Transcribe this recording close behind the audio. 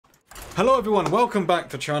Hello everyone, welcome back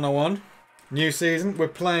to Channel 1. New season, we're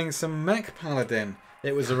playing some Mech Paladin.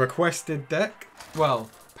 It was a requested deck.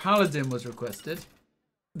 Well, Paladin was requested.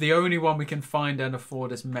 The only one we can find and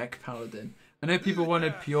afford is Mech Paladin. I know people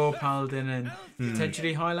wanted pure Paladin and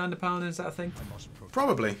potentially Highlander Paladin, is that a thing?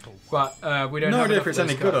 Probably. But we don't No have idea enough if it's of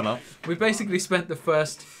those any good or cards. not. We basically spent the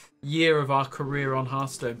first year of our career on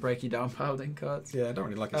Hearthstone breaking down Paladin cards. Yeah, I don't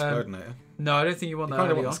really like Explodinator. No, I don't think you want You that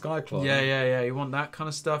kind of early want the on. Skyclaw. Yeah. You want that kind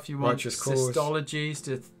of stuff. You want Righteous Cause. Systologies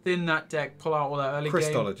to thin that deck, pull out all that early game.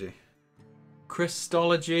 Crystology.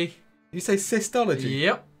 Crystology. You say Systology?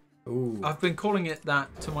 Yep. Ooh. I've been calling it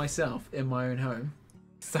that to myself in my own home.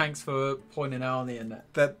 Thanks for pointing out on the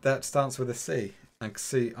internet. That starts with a C. Like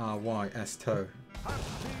C-R-Y-S-T-O.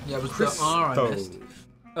 Yeah, it was the R I Crystal. missed.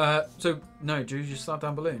 So, no, Drew, just slap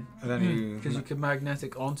down balloon. And then you... Because you can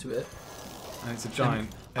magnetic onto it. And it's a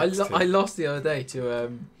giant I XT. lost the other day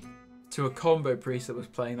to a combo priest that was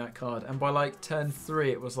playing that card, and by like turn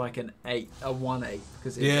 3 it was like a 1/8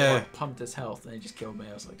 because it like, pumped his health and he just killed me.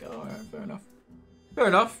 I was like, oh, alright, fair enough. Fair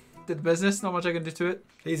enough. Did the business. Not much I can do to it.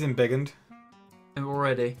 He's embiggened. And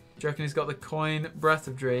already, do you reckon he's got the coin Breath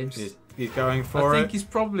of Dreams? He's going for it. I think he's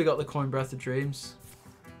probably got the coin Breath of Dreams.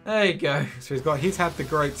 There you go. So he's had the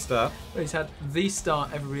great start. He's had the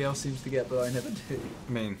start everybody else seems to get, but I never do.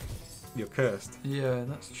 I mean, you're cursed. Yeah,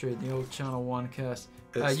 that's true. The old Channel 1 curse.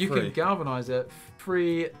 It's You free. can galvanize it,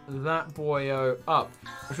 free that boyo up,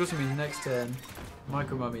 which also means next turn,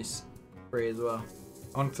 Micro Mummy's free as well.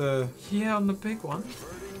 Onto... Yeah, on the big one.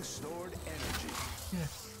 Yeah,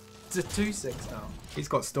 it's a 2/6 now. He's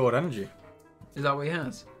got stored energy. Is that what he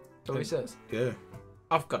has? Is that what he says? Yeah.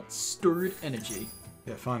 I've got stored energy.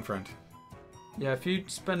 Yeah, fine, friend. Yeah, if you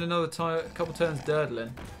spend another couple turns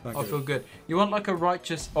durdling, Thank I'll you. feel good. You want like a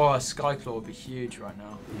righteous... Oh, a Skyclaw would be huge right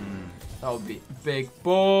now. That would be big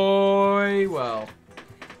boy. Well,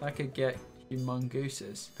 that could get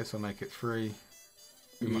humongooses. This will make it free.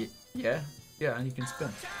 Yeah, and you can spin.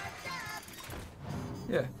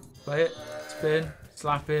 Yeah, play it, spin,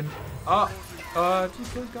 slap him.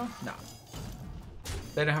 Just kill this guy? No.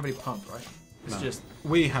 They don't have any pump, right? It's just...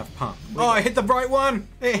 We have pump. Oh, I hit the right one!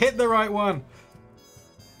 It hit the right one!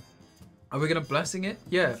 Are we going to blessing it?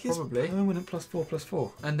 Yeah, probably. Permanent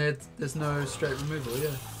 +4/+4. And there's no straight removal,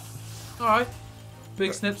 yeah. Alright.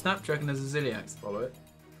 Big snip snap, do you reckon there's a Zilliax to follow it?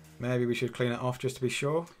 Maybe we should clean it off just to be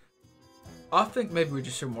sure. I think maybe we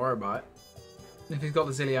just shouldn't worry about it. If he's got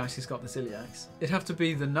the Zilliax, he's got the Zilliax. It'd have to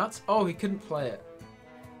be the nuts. Oh, he couldn't play it.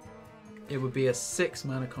 It would be a 6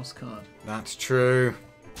 mana cost card. That's true.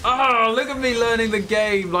 Oh, look at me learning the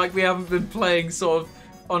game like we haven't been playing sort of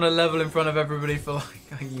on a level in front of everybody for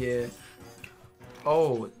like a year.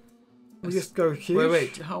 Oh. We just go huge.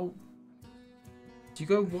 Wait, how... Do you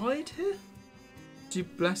go wide here? Do you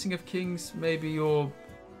Blessing of Kings maybe your...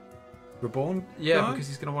 Reborn? Yeah, guy? because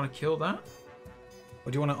he's going to want to kill that.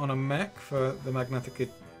 Or do you want it on a mech for the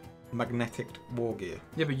magnetic war gear?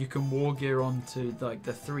 Yeah, but you can war gear onto like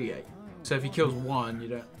the 3/8. So if he kills one, you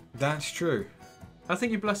don't... That's true. I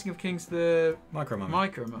think your Blessing of Kings the Micro Mummy.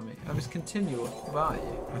 Micro Mummy. That was continual value.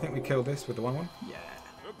 I think we killed this with the 1/1. Yeah.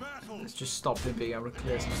 Let's just stop him being able to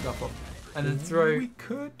clear some stuff off. And then throw... We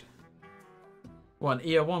could. One,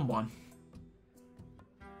 EO 1/1.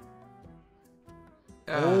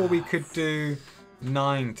 Or we could do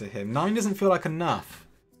 9 to him. 9 doesn't feel like enough.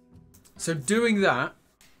 So doing that...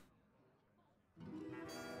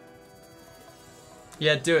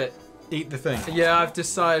 Yeah, do it. Eat the thing. Yeah, I've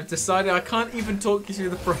decided I can't even talk you through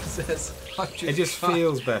the process. It just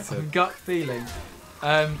feels better. Gut feeling.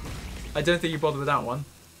 I don't think you bother with that one.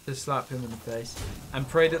 Just slap him in the face. And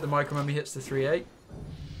pray that the Micro Mummy hits the 3/8.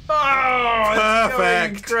 Oh, it's going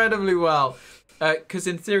Perfect. incredibly well. Because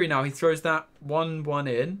in theory now he throws that 1/1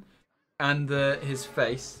 in, and his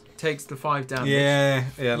face takes the 5 damage. Yeah,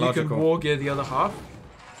 You logical. can war gear the other half.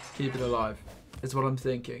 Keep it alive. Is what I'm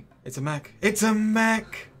thinking. It's a mech. It's a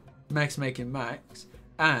mech! Mech's making max,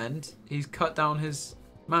 and he's cut down his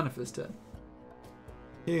mana for this turn.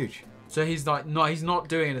 Huge. So he's like, no, he's not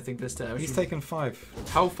doing anything this turn. He's taken 5.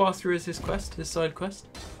 How far through is his quest? His side quest?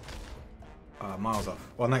 Miles off.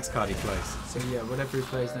 Well, next card he plays. So yeah, whatever he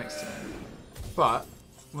plays next turn. But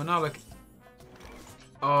we're now looking.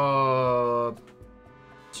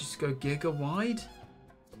 Just go giga wide.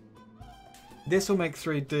 This will make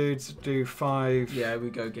 3 dudes do 5. Yeah, we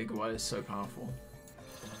go giga wide. It's so powerful.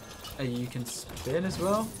 And you can spin as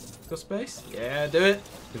well. Got space? Yeah, do it.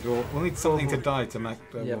 We'll need something to die to make.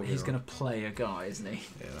 Yeah, but he's gonna play a guy, isn't he?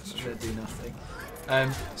 Yeah, that's He's true. gonna do nothing.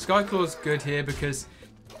 Skyclaw's good here because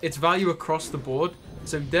it's value across the board.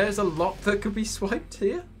 So there's a lot that could be swiped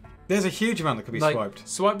here. There's a huge amount that could be swiped.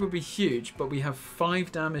 Swipe would be huge, but we have 5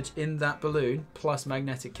 damage in that balloon, plus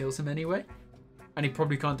magnetic kills him anyway. And he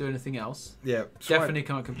probably can't do anything else. Yeah. Definitely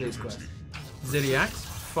can't complete his quest. Zilliax,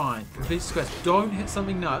 fine. Complete his quest. Don't hit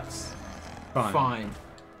something nuts. Fine.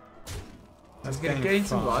 That's going to gain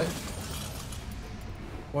some life.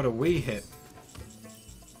 What do we hit?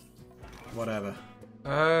 Whatever.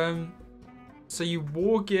 So you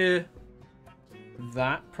war gear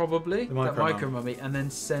that probably, that micro mummy, and then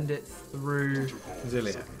send it through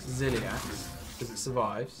Zilliax, because it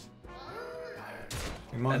survives.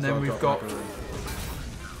 And then we've got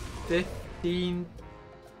 15,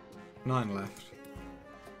 9 left.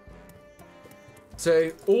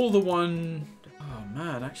 So all the one, oh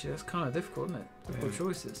man, actually that's kind of difficult, isn't it? Difficult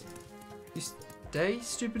choices. You stay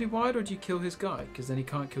stupidly wide, or do you kill his guy? Because then he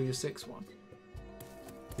can't kill your 6th one.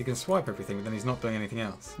 You can swipe everything, but then he's not doing anything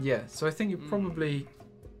else. Yeah, so I think you probably...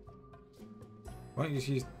 Why don't you just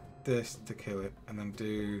use this to kill it, and then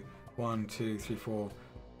do 1, 2, 3, 4,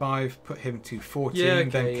 5, put him to 14, yeah, okay,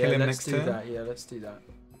 then kill him next turn? That. Yeah, let's do that.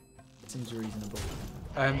 Seems reasonable.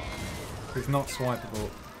 He's not swipeable.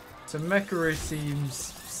 So Mecharoo seems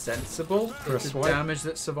sensible. It's the damage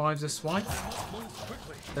that survives a swipe.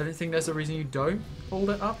 I don't think there's a reason you don't hold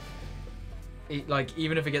it up. Like,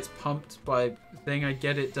 even if it gets pumped by thing, I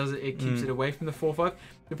get it, does it? It keeps it away from the 4/5.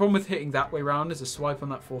 The problem with hitting that way around is a swipe on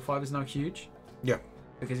that 4/5 is now huge. Yeah.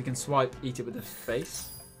 Because he can swipe, eat it with the face.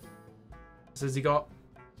 So has he got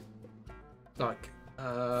like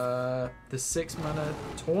the 6 mana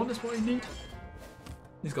taunt is what he needs?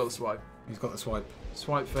 He's got the swipe. He's got the swipe.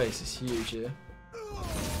 Swipe face is huge here.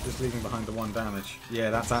 Just leaving behind the 1 damage.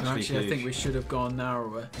 Yeah, that's actually huge. I think we should have gone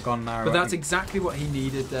narrower. Gone narrower. But that's exactly what he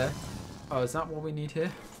needed there. Oh, is that what we need here?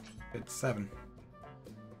 It's 7.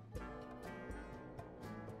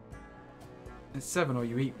 It's 7 or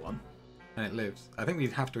you eat 1. And it lives. I think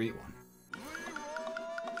we'd have to eat 1.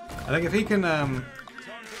 I think if he can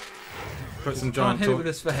put some giant hit it with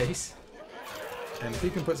his face. And if he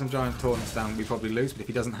can put some giant taunts down, we probably lose. But if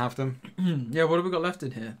he doesn't have them... Yeah, what have we got left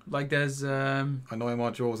in here? Like there's... Annoy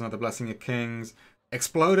modules, another Blessing of Kings...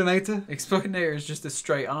 Explodinator? Explodinator is just a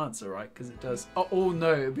straight answer, right? Because it does... Oh,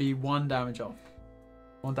 no, it would be 1 damage off.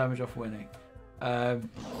 1 damage off winning. Winged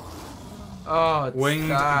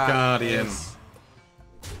Guardian.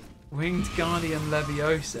 Winged Guardian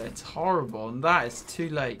Leviosa. It's horrible, and that is too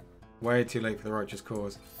late. Way too late for the righteous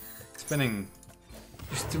cause. Spinning.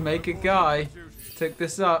 Just to make a guy pick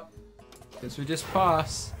this up. Because we just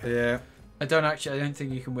pass. Yeah. I don't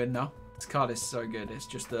think you can win now. This card is so good. It's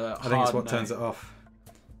just a I think it's what turns it off.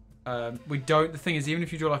 We don't. The thing is, even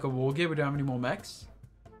if you draw like a war gear, we don't have any more mechs.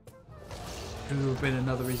 It would have been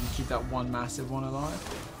another reason to keep that 1 massive one alive.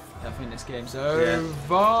 I think this game's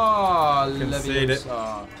over. Concede it.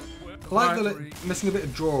 Like missing a bit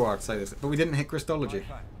of draw, I'd say this, but we didn't hit Christology.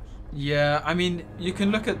 Yeah, I mean, you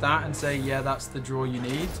can look at that and say, yeah, that's the draw you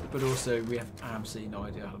need, but also we have absolutely no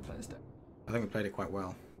idea how to play this deck. I think we played it quite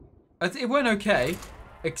well. It went okay.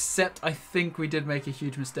 Except I think we did make a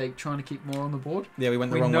huge mistake trying to keep more on the board. Yeah, we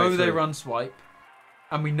went the wrong way. We know they run swipe.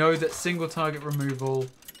 And we know that single target removal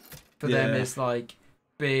for them is like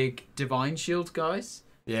big divine shield guys.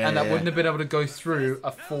 Yeah. And that wouldn't have been able to go through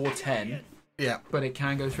a 4/10. Yeah. But it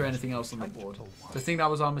can go through anything else on the board. So I think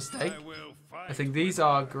that was our mistake. I think these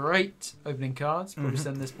are great opening cards. Probably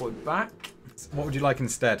send this boy back. What would you like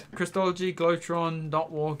instead? Christology, Glowtron,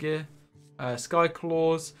 Not Wargear, Sky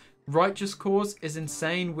Claws. Righteous Cause is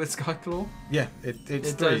insane with Skyclaw. Yeah,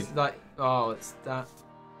 it's 3. Does, like, oh, it's that.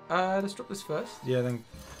 Let's drop this first. Yeah, then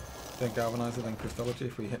Galvanizer, then Christology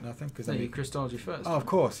if we hit nothing. No, you Christology first. Oh, of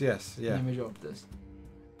course, yes, yeah. Then we drop this.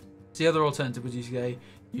 So the other alternative was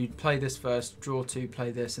you'd play this first, draw 2,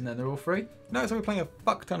 play this, and then they're all free. No, so we're playing a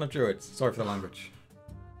fuck ton of druids. Sorry for the language.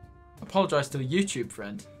 Apologise to a YouTube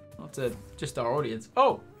friend, not to just our audience.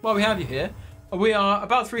 Oh, while we have you here. We are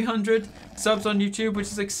about 300 subs on YouTube, which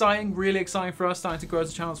is exciting, really exciting for us, starting to grow as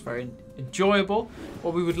a channel. It's very enjoyable.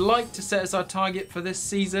 What we would like to set as our target for this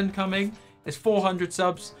season coming is 400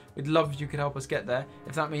 subs. We'd love if you could help us get there.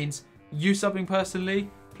 If that means you subbing personally,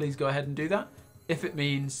 please go ahead and do that. If it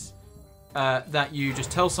means that you just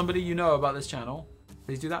tell somebody you know about this channel,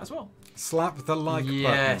 please do that as well. Slap the like button.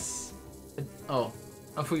 Yes. Oh,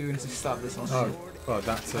 I thought you were going to slap this on. Oh, well,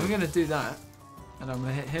 that's it. I'm going to do that, and I'm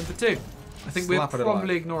going to hit him for 2. I think we're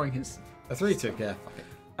probably ignoring his... A 3-2, yeah.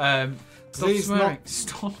 Stop swearing.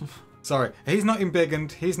 Stop. Sorry, he's not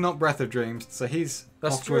embiggened, he's not Breath of Dreams, so he's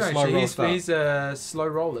off to a slow roll start. He's slow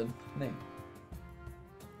rolling, isn't he?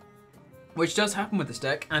 Which does happen with this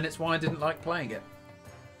deck, and it's why I didn't like playing it.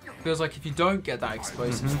 It feels like if you don't get that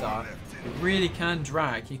explosive start, it really can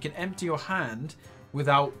drag. You can empty your hand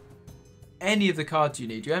without any of the cards you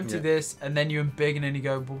need. You empty Yeah. this, and then you embiggen and you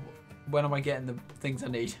go, well, when am I getting the things I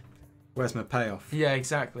need? Where's my payoff? Yeah,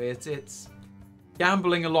 exactly. It's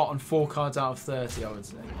gambling a lot on 4 cards out of 30, I would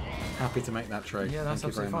say. Happy to make that trade. Yeah, that's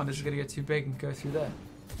Thank you very absolutely fine. much. This is going to get too big and go through there.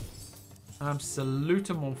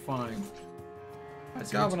 Absolutely fine. Right,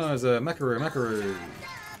 so Galvanizer, Mecharoo.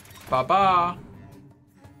 Ba-ba.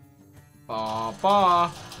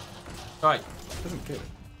 Ba-ba. Right. Doesn't kill it.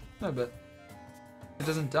 No, but it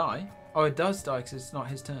doesn't die. Oh, it does die because it's not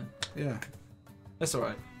his turn. Yeah. That's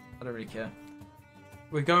alright. I don't really care.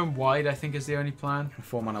 We're going wide, I think, is the only plan.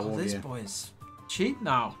 4 mana war This gear. boy is cheap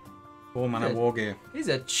now. 4 mana Good. war gear. He's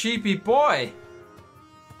a cheapy boy.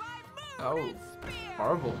 Oh,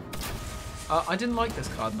 horrible. I didn't like this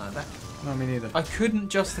card in that deck. No, me neither. I couldn't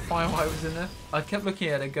justify why it was in there. I kept looking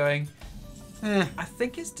at it going, Eh. I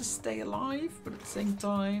think it's to stay alive, but at the same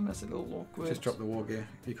time, that's a little awkward. Just drop the war gear.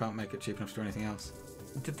 You can't make it cheap enough to do anything else.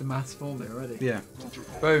 Did the maths for me already. Yeah.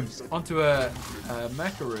 Boom. Onto a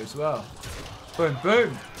Mecharoo as well. Boom,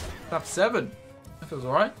 boom. Tap 7. That feels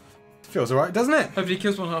alright. Feels alright, doesn't it? Hopefully he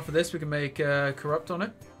kills 1/2 of this. We can make Corrupt on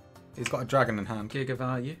it. He's got a dragon in hand. Giga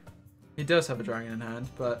value. He does have a dragon in hand,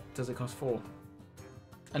 but does it cost 4?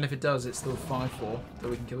 And if it does, it's still 5/4, so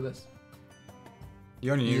we can kill this.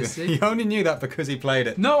 You only knew You that. see? You only knew that because he played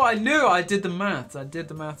it. No, I knew. I did the maths. I did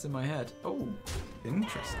the maths in my head. Oh,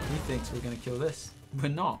 Interesting. he thinks we're going to kill this. We're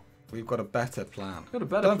not. We've got a better plan. Got a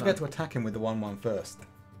better Don't plan. forget to attack him with the 1/1 first.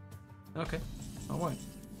 Okay, I won't.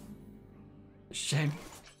 Shame.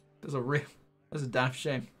 That's a daft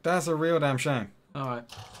shame. That's a real damn shame. Alright.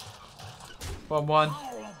 1/1.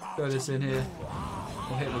 Throw this in here.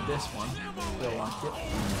 We'll hit with this one. Feel like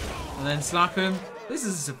it. And then slap him. This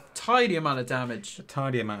is a tidy amount of damage. A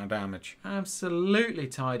tidy amount of damage. Absolutely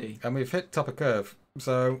tidy. And we've hit top of curve.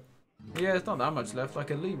 So, Yeah, it's not that much left.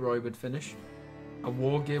 Like a Leroy would finish. A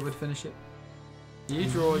War Gear would finish it. You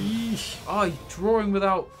draw. Oh, you're drawing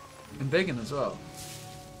without embiggen as well.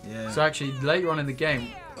 yeah. So actually, later on in the game.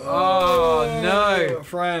 Oh, no.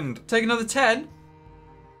 Friend, Take another 10.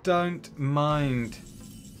 don't mind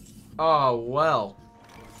Oh, well.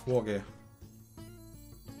 war gear.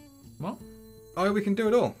 What? Oh, we can do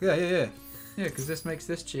it all. Yeah. Yeah, because this makes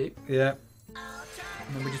this cheap. Yeah.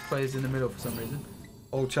 And then we just play this in the middle for some reason.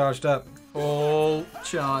 All charged up. All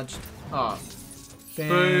charged up. Ding.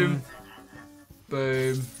 Boom.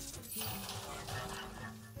 Boom.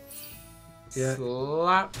 Yeah.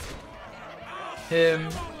 Slap him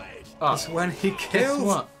up. That's when he Guess kills.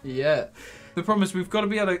 what? Yeah. The problem is we've got to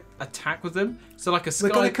be able to attack with them. So like a We're Sky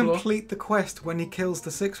going to Claw. complete the quest when he kills the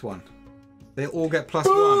 6/1. They all get +1.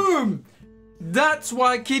 Boom! That's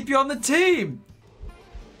why I keep you on the team.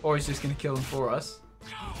 Or he's just going to kill them for us.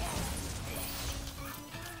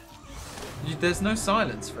 There's no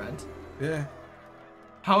silence, friend. Yeah.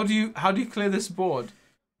 How do you clear this board?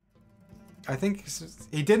 I think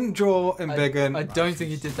he didn't draw embiggen. I don't think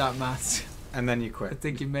he did that maths. And then you I quit.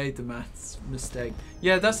 think you made the maths mistake.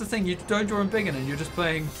 Yeah, that's the thing. You don't draw embiggen and you're just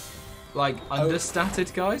playing like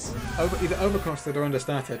understated guys. Either overcosted or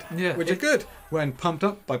understated. Yeah. Which are good when pumped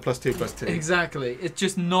up by +2/+2. Exactly. It's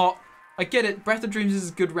just not. I get it. Breath of Dreams is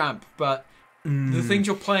a good ramp, but the things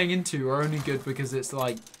you're playing into are only good because it's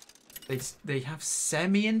like they have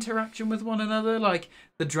semi-interaction with one another. Like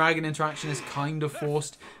the dragon interaction is kind of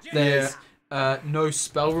forced. There's no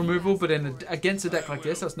spell removal, but against a deck like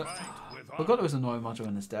this, that's not. I forgot there was a Annoying module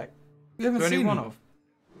in this deck. We haven't Is there seen only one it. of?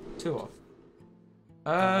 2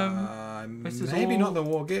 of. This is maybe all not the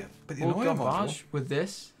war gear, but the All annoying module. garbage with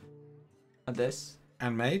this and this.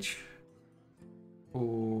 And mage.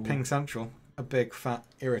 Ooh. Ping Central. A big fat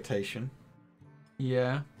irritation.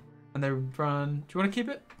 Yeah. And they run. Do you want to keep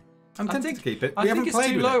it? I'm I tempted think- to keep it. I We think haven't it's played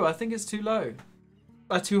too with low. I think it's too low.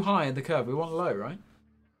 Too high in the curve. We want low, right?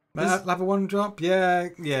 it. Level 1 drop? Yeah.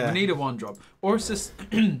 We need a 1-drop. Or it's just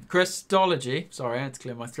Crystology. Sorry, I had to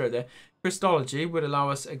clear my throat there. Crystology would allow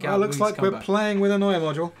us a gap. Oh, looks like we're playing with annoying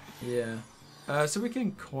module. Yeah. So we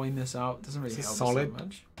can coin this out. Doesn't really Is it help solid? us that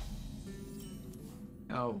much.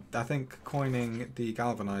 Oh. I think coining the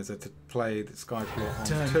Galvanizer to play the Skyclaw on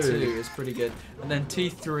Turn 2. 2 is pretty good. And then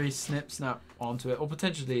T3 snip snap onto it. Or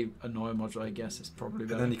potentially Annoying module, I guess, is probably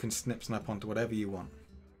better. And then you can snip-snap onto whatever you want.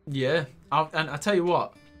 Yeah. And I tell you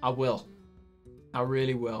what, I will. I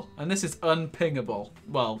really will. And this is unpingable.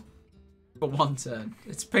 Well, for 1 turn.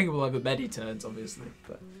 It's pingable over many turns, obviously.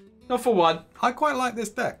 But not for 1. I quite like this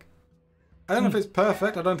deck. I don't know if it's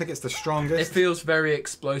perfect. I don't think it's the strongest. It feels very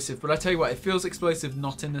explosive. But I tell you what, it feels explosive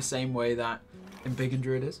not in the same way that Embiggen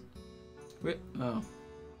Druid is. Oh.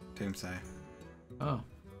 Doomsay. Oh.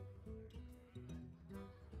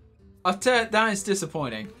 I'll tell you, that is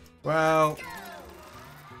disappointing. Well,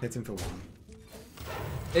 hit him for 1.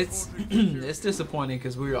 It's it's disappointing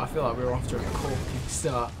because I feel like we were off to a corking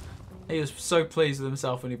start. He was so pleased with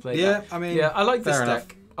himself when he played that. I mean, yeah, I like this enough.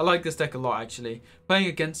 deck. I like this deck a lot, actually. Playing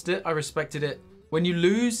against it, I respected it. When you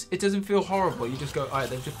lose, it doesn't feel horrible. You just go, alright,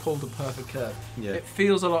 they've just pulled a perfect curve. Yeah. It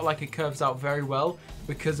feels a lot like it curves out very well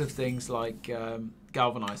because of things like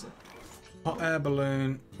Galvanizer. Hot air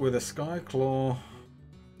balloon with a sky claw.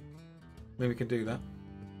 Maybe we can do that.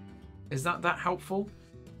 Is that helpful?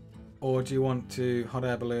 Or do you want to hot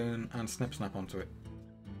air balloon and snip snap onto it?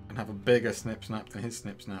 And have a bigger snip snap than his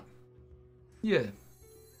snip snap? Yeah.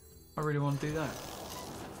 I really want to do that.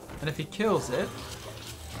 And if he kills it,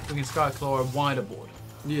 we can Skyclaw a wider board.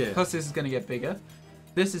 Yeah. Plus this is going to get bigger.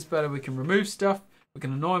 This is better. We can remove stuff. We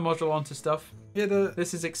can annoy module onto stuff. Yeah,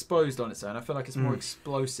 This is exposed on its own. I feel like it's more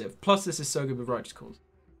explosive. Plus this is so good with Righteous Calls.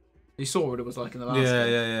 You saw what it was like in the last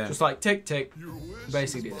game. Yeah. Just like tick, tick.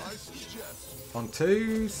 Basically that. On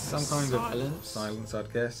 2, some kind Silence. of silence,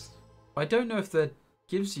 I'd guess. I don't know if that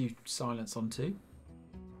gives you silence on 2.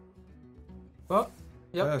 But,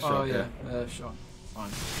 yep. Shot, yeah. Shot. Fine.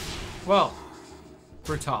 Well,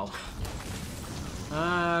 brutal.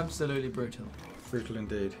 Absolutely brutal. Brutal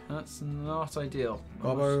indeed. That's not ideal.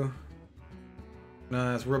 Bobo.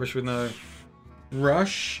 No, it's rubbish with no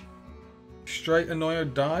rush. Straight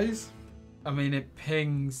Annoyo dies. I mean, it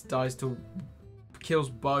pings, dies to... kills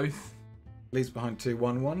both. Leaves behind 2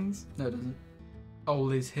 1/1s. No, it doesn't. Oh,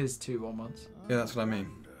 leaves his 2 1/1s. Yeah, that's what I mean.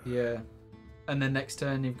 Yeah. And then next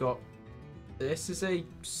turn you've got... This is a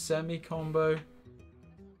semi-combo.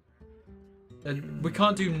 And we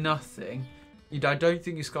can't do nothing. I don't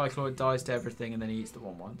think your Skyclaw dies to everything and then he eats the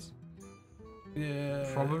 1/1s.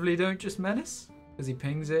 Yeah. Probably don't just Menace, because he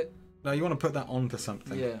pings it. No, you want to put that onto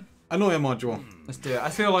something. Yeah. Annoy a module. Let's do it. I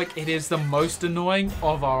feel like it is the most annoying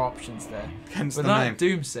of our options there. Hence But the that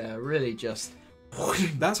name. Doomsayer really just...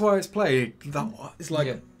 That's why it's played. It's like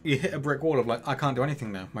Yeah. you hit a brick wall of like, I can't do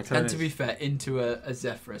anything now. My turn And is... to be fair, into a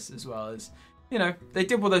Zephyrus as well. As you know, they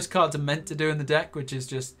did what those cards are meant to do in the deck, which is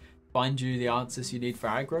just find you the answers you need for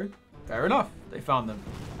aggro. Fair enough, they found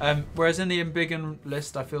them. Whereas in the Embiggen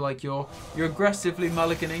list, I feel like you're aggressively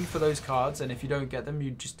mulliganing for those cards, and if you don't get them,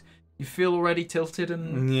 you feel already tilted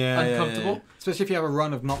and uncomfortable. Yeah. Especially if you have a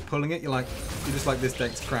run of not pulling it, you're just like, this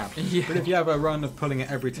deck's crap. Yeah. But if you have a run of pulling it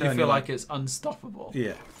every turn, You feel like it's unstoppable.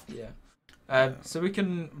 Yeah. Yeah. So we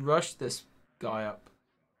can rush this guy up,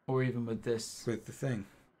 or even with this, With the thing.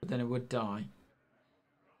 but then it would die.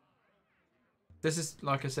 This is,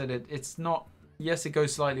 like I said, it's not... Yes, it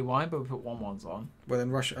goes slightly wide, but we put 1/1s on. Well, then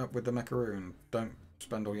rush it up with the Mecharoo and don't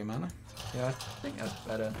spend all your mana. Yeah, I think that's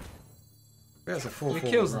better. Yeah, it's a 4/4 If he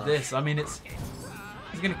kills rush. this, I mean, he's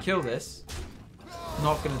going to kill this.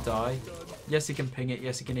 Not going to die. Yes, he can ping it.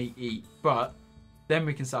 Yes, he can eat. But then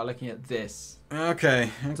we can start looking at this. Okay.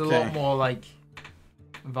 It's a lot more like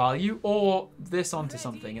value, or this onto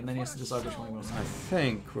something, and then he has to decide which one he wants to I do.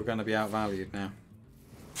 think we're going to be outvalued now.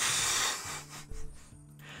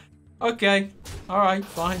 Okay, alright,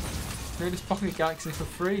 fine. Really, just pocket Galaxy for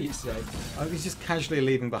free, you say? Oh, he's just casually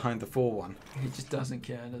leaving behind the 4/1. He just doesn't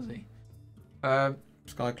care, does he?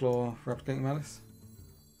 Skyclaw, Replicating Malice.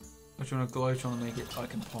 Or do you want to glow trying to make it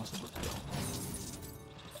like impossible to kill?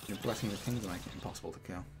 You're blessing the king to make it impossible to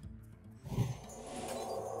kill.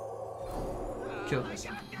 Kill this.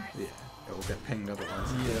 Yeah, it will get pinged otherwise.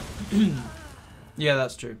 Yeah. Yeah,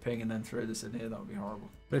 that's true. Ping and then throw this in here, that would be horrible.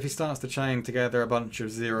 But if he starts to chain together a bunch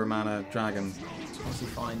of 0 mana dragons. So what's he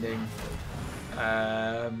finding?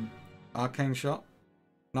 Arcane Shot?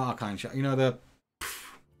 Not Arcane Shot, you know the...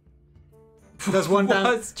 Does one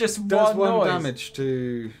damage. It's just Does one noise. damage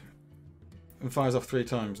to... and fires off 3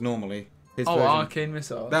 times, normally. His Oh, version. Arcane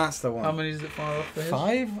Missile. That's the one. How many does it fire off for his?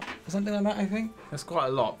 5? Something like that, I think. That's quite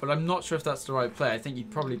a lot, but I'm not sure if that's the right play. I think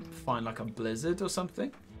you'd probably find like a Blizzard or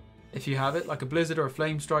something. If you have it, like a Blizzard or a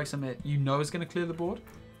Flame Strike, something that you know is going to clear the board.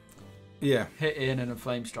 Yeah. Hit in and a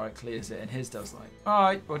Flame Strike clears it, and his does like,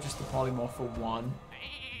 alright, or just a Polymorph for 1.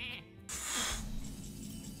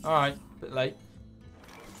 Alright, bit late.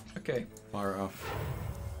 Okay. Fire it off.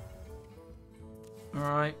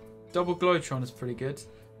 Alright. Double Glowtron is pretty good.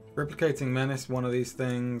 Replicating Menace, one of these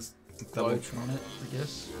things. Double Glowtron it, I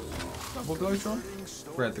guess. Double Glowtron?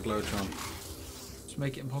 spread the Glowtron. Just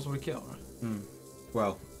make it impossible to kill, right? Hmm.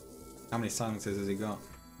 Well, how many silences has he got?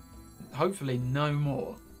 Hopefully no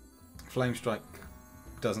more. Flame Strike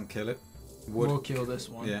doesn't kill it. Would We'll kill this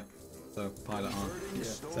one. Yeah. So pile it on. Yeah.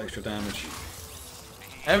 It's extra damage.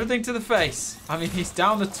 Everything to the face. I mean, he's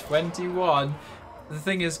down to 21. The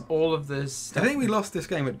thing is, all of this... I think we lost this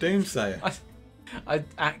game at Doomsayer. I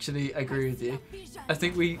actually agree with you. I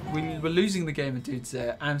think we were losing the game at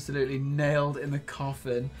Doomsayer, absolutely nailed in the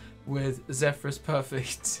coffin with Zephyrus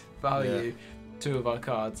Perfect value 2 of our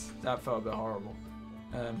cards. That felt a bit horrible.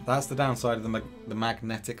 That's the downside of the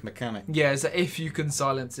magnetic mechanic. Yeah, so if you can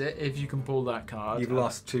silence it, if you can pull that card, you've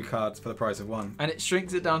lost 2 cards for the price of 1. And it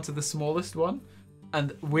shrinks it down to the smallest one.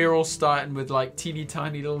 And we're all starting with like teeny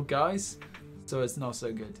tiny little guys, so it's not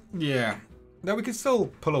so good. Yeah. No, we can still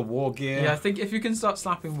pull a War Gear. Yeah, I think if you can start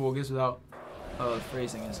slapping War Gears without... Oh,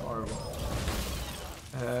 freezing is horrible.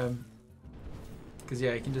 Because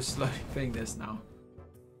yeah, you can just slowly thing this now.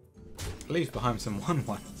 Leaves behind some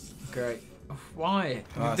 1/1s. Great. Why?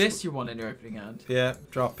 This you want in your opening hand. Yeah,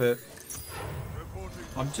 drop it.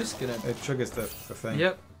 I'm just gonna... It triggers the thing.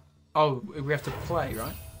 Yep. Oh, we have to play,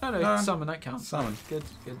 right? No, summon, that counts. Summon. Good.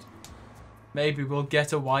 Maybe we'll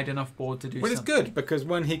get a wide enough board to do something. Well, it's good, because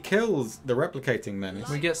when he kills the replicating menace...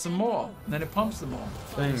 we get some more, and then it pumps them more.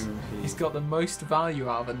 He's got the most value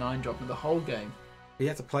out of a 9-drop in the whole game. He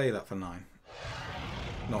had to play that for 9.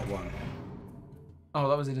 Not 1. Oh,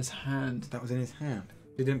 that was in his hand. That was in his hand.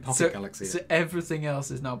 He didn't pocket Galaxy it. So everything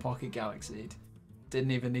else is now pocket Galaxied.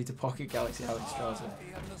 Didn't even need to pocket Galaxy Alex Strasser.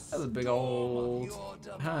 That's a big old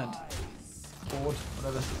hand. Board,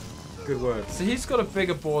 whatever. Good word. So he's got a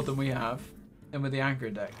bigger board than we have. And with the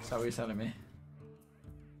aggro deck, is that what you're telling me?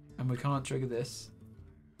 And we can't trigger this.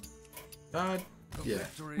 Yeah.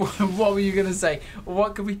 What were you going to say?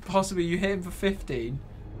 What could we possibly... You hit him for 15.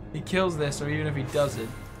 He kills this, or even if he doesn't.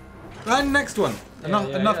 And next one.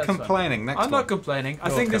 Enough complaining. Next one. I'm not complaining. I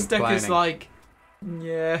think this deck is like...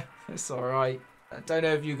 Yeah, it's alright. I don't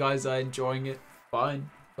know if you guys are enjoying it. Fine.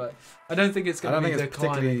 But I don't think it's going to be it's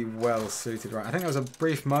particularly well suited, right? I think there was a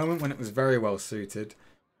brief moment when it was very well suited.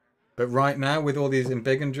 But right now, with all these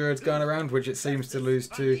embiggen druids going around, which it seems to lose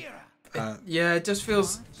to... yeah, it just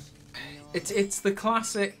feels... It's the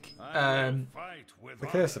classic... the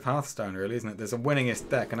curse of Hearthstone, really, isn't it? There's a winningest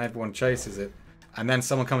deck and everyone chases it. And then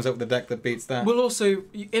someone comes up with a deck that beats that. Well, also,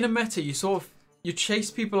 in a meta, you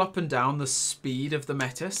chase people up and down the speed of the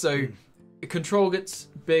meta. So control gets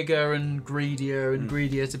bigger and greedier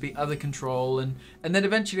to beat other control, and then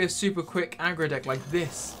eventually a super quick aggro deck like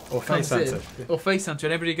this or Face Hunter, or Face Hunter,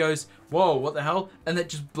 and everybody goes, "Whoa, what the hell?" And that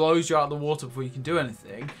just blows you out of the water before you can do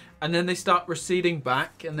anything. And then they start receding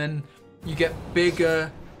back, and then you get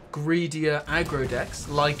bigger, greedier aggro decks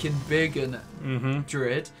like in Big and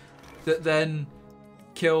Druid that then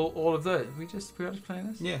kill all of those. We just playing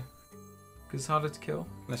this? Yeah. Because it's harder to kill.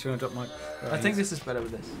 Unless you want to drop my... I think this is better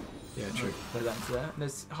with this. Yeah, true. Put that to there. And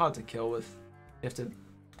it's hard to kill with... You have to...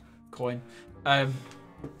 Coin. Oh.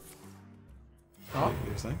 You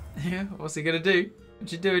were saying? Yeah, what's he going to do?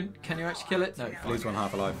 What you doing? Can you actually kill it? No. Lose one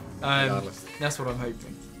half alive. That's what I'm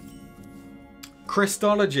hoping.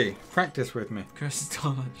 Crystology. Practice with me.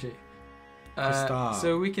 Crystology. Crystal.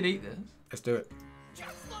 So we can eat this. Let's do it.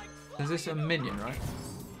 Is this a minion, right?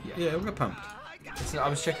 Yeah, we'll get pumped. I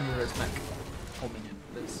was checking whether it's mech or minion.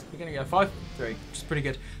 We're going to go 5-3, which is pretty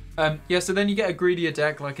good. Yeah, so then you get a greedier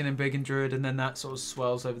deck like an Embiggen Druid, and then that sort of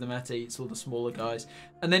swells over the meta, eats all the smaller guys.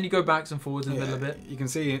 And then you go backs and forwards in the middle a bit. You can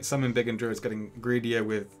see some Embiggen Druids getting greedier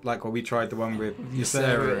with, like what we tried, the one with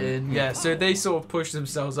Ysera. Yeah, so they sort of push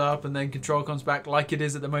themselves up, and then control comes back like it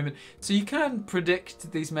is at the moment. So you can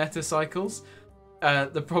predict these meta cycles.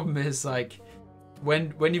 The problem is, like,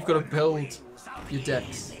 when you've got to build your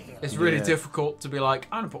decks, it's really difficult to be like,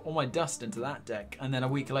 I'm going to put all my dust into that deck. And then a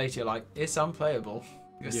week later, you're like, it's unplayable.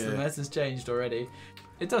 Because the meta's changed already.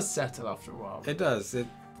 It does settle after a while. It does.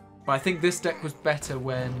 But I think this deck was better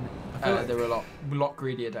when there were a lot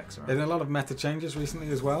greedier decks around. There's been a lot of meta changes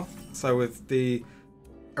recently as well. So with the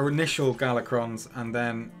initial Galakronds and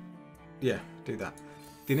then... Yeah, do that.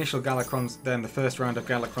 The initial Galakronds, then the first round of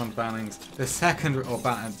Galakrond bannings, the second... or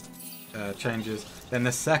ban changes, then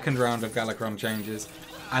the second round of Galakrond changes,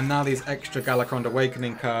 and now these extra Galakrond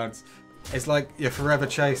Awakening cards. It's like you're forever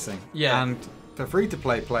chasing. Yeah. And for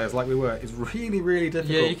free-to-play players like we were, it's really, really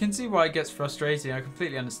difficult. Yeah, you can see why it gets frustrating. I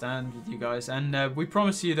completely understand with you guys. And we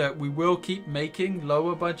promise you that we will keep making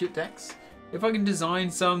lower budget decks. If I can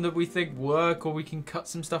design some that we think work, or we can cut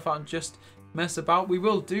some stuff out and just mess about, we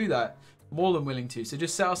will do that. More than willing to. So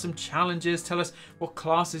just set us some challenges, tell us what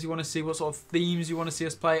classes you want to see, what sort of themes you want to see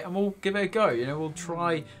us play, and we'll give it a go. You know, we'll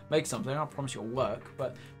try make something. I don't promise you it'll work,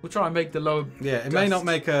 but we'll try and make the lower. Yeah, it may not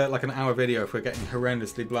make like an hour video if we're getting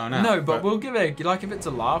horrendously blown out. No, but we'll give it like, if it's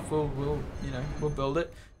a laugh, we'll build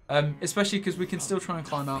it. Especially because we can still try and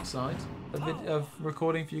climb outside a bit of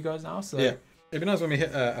recording for you guys now. So yeah, it'd be nice when we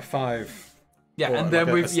hit a 5. Yeah, and then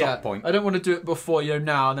like a point. I don't want to do it before,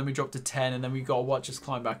 now, and then we drop to 10, and then we got to watch us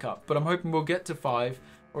climb back up. But I'm hoping we'll get to 5,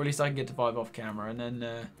 or at least I can get to 5 off camera, and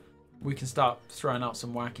then we can start throwing out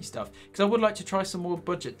some wacky stuff. Because I would like to try some more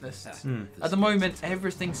budget lists. Hmm. At the moment,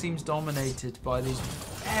 everything seems dominated by these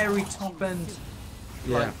very top-end,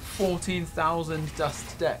 like 14,000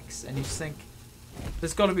 dust decks. And you just think,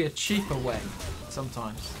 there's got to be a cheaper way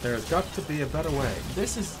sometimes. There's got to be a better way.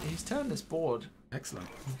 He's turned this board Excellent.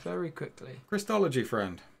 very quickly. Christology,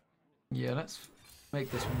 friend. Yeah, let's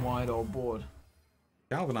make this wide old board.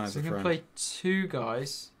 Galvanizer, So we can friend. play 2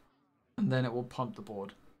 guys, and then it will pump the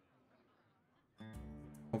board.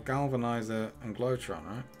 Well, Galvanizer and Glowtron,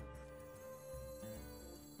 right?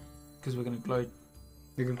 Because we're going to glow.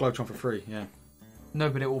 You can Glowtron for free, yeah. No,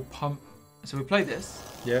 but it will pump. So we play this.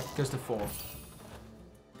 Yeah. Goes to 4.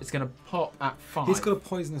 It's going to pop at 5. He's got a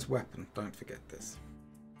poisonous weapon. Don't forget this.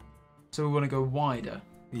 So we want to go wider.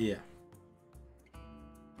 Yeah.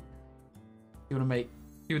 You want to make.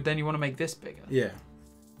 Then you want to make this bigger. Yeah.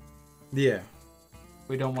 Yeah.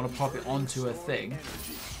 We don't want to pop it onto a thing.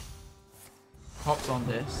 Pops on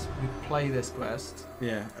this. We play this quest.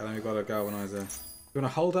 Yeah, and then we've got a Galvanizer. You want to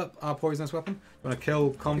hold up our poisonous weapon? You want to kill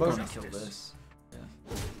combo? We're going to kill this.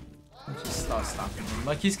 Yeah. We'll just start slapping him.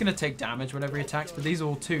 Like, he's going to take damage whenever he attacks, but these are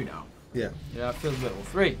all 2 now. Yeah. Yeah, it feels a little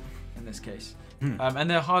 3 in this case. And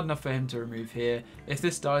they're hard enough for him to remove here. If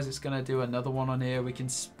this dies, it's going to do another one on here. We can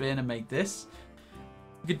spin and make this.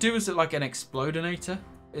 We could do as like an Explodinator.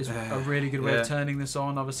 Is a really good way of turning this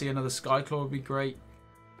on. Obviously, another Skyclaw would be great.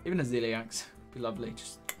 Even a Ziliax would be lovely.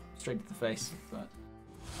 Just straight to the face. But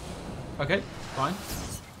okay, fine.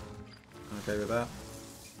 Okay with that.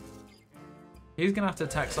 He's going to have to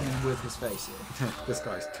attack something with his face here. This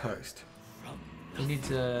guy's toast. We need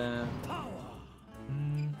to...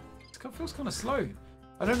 This feels kind of slow.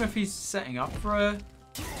 I don't know if he's setting up for a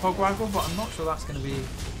Hogwaggle, but I'm not sure that's going to be...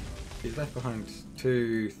 He's left behind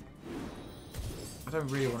 2... I don't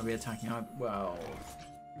really want to be attacking. Well...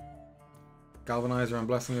 Galvanizer and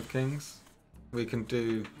Blessing of Kings. We can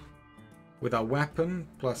do with our weapon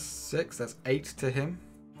plus 6. That's 8 to him.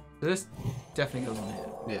 So this definitely goes on here.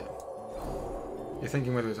 Yeah. You're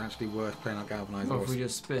thinking whether it's actually worth playing our Galvanizer. Or Or if we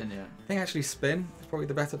just spin, yeah. I think actually spin is probably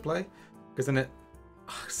the better play, because then it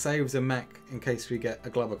saves a mech in case we get a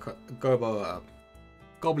Gobbly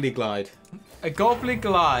Glide. A Gobbly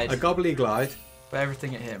Glide. A Gobbly Glide. For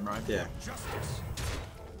everything at him, right? Yeah.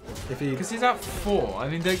 If he... Because he's at 4. I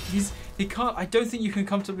mean, he can't... I don't think you can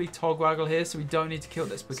comfortably Togwaggle here, so we don't need to kill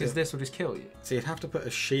this, because this will just kill you. So you'd have to put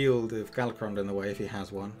a shield of Galakrond in the way if he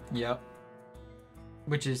has one. Yep.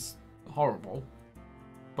 Which is horrible.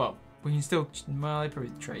 But we can still... Well, he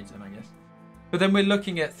probably trades him, I guess. But then we're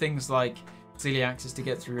looking at things like Ziliaxes to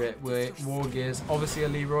get through it. We're War Gears. Obviously a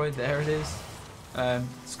Leroy. There it is.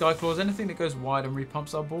 Skyclaws. Anything that goes wide and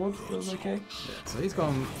repumps our board feels okay. Yeah, so he's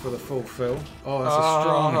gone for the full fill. Oh, that's a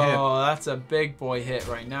strong hit. Oh, that's a big boy hit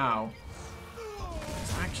right now.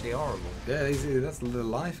 It's actually horrible. Yeah, that's the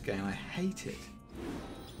life gain. I hate it.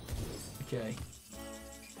 Okay.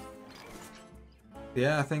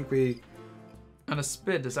 Yeah, I think we... And a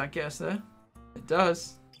spin. Does that get us there? It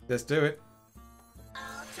does. Let's do it.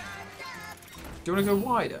 Do you want to go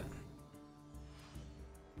wider?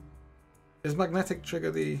 Is magnetic trigger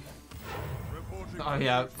the... Oh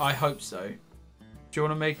yeah, I hope so. Do you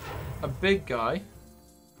want to make a big guy?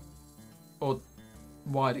 Or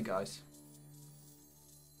wider guys?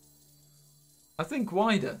 I think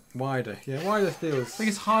wider. Wider. Yeah, wider feels... I think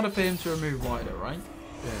it's harder for him to remove wider, right?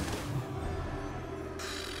 Yeah.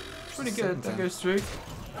 It's pretty good. That goes through.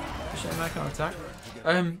 Shame that can't attack.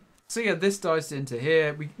 So yeah, this dies into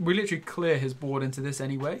here. We literally clear his board into this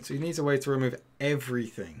anyway. So he needs a way to remove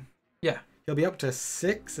everything. Yeah. He'll be up to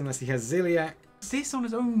 6 unless he has Ziliax. This on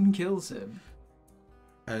his own kills him.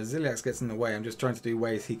 Ziliax gets in the way. I'm just trying to do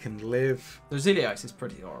ways he can live. So Ziliax is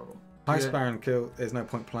pretty horrible. Ice Baron kill. There's no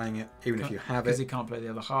point playing it, even if you have it. Because he can't play the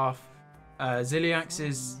other half. Ziliax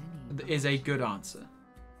is a good answer.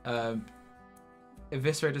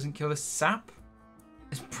 Eviscerate doesn't kill us. Sap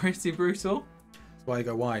is pretty brutal. That's why you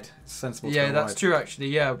go wide. It's sensible to Yeah, go that's wide. true actually.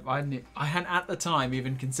 Yeah, I hadn't at the time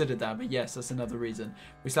even considered that, but yes, that's another reason.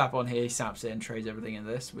 We slap on here, he saps it and trades everything in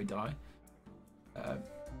this, we die.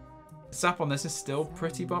 Sap on this is still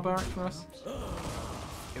pretty barbaric for us.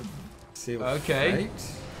 Seal Okay. Fate.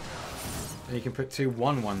 And you can put 2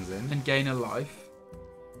 1/1s in. And gain a life.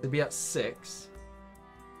 To be at 6.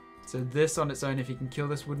 So this on its own, if he can kill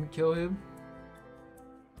this, wouldn't kill him.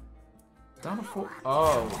 Down to 4.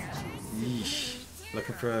 Oh. Yeesh.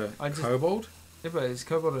 Looking for a just- kobold? Yeah, but is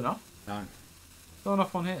Kobold enough? No. Not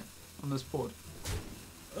enough on here, on this board.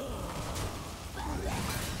 No.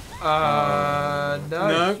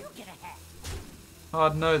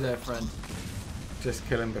 Hard no there, friend. Just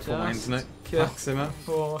kill him before my Just internet kill packs him up.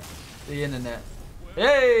 for the internet.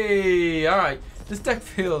 Hey! Alright. This deck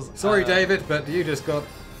feels... Sorry, David, but you just got...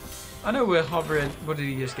 I know we're hovering... What did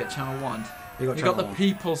he just get? Channel 1. You got the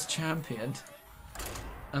People's Champion.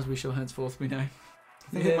 As we shall henceforth be known.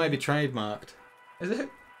 I think it may be trademarked. Is it?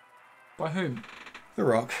 By whom? The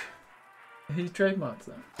Rock. He trademarked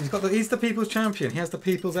that. He's the People's Champion. He has the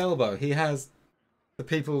People's Elbow. He has the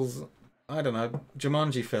People's... I don't know,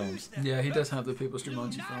 Jumanji films. Yeah, he does have the People's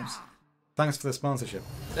Jumanji films. Thanks for the sponsorship.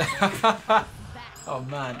 Oh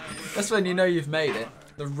man, that's when you know you've made it.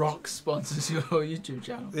 The Rock sponsors your YouTube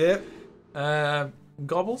channel. Yeah.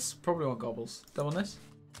 Gobbles? Probably want Gobbles. Done on this?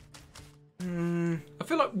 I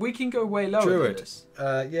feel like we can go way lower Druid. than this.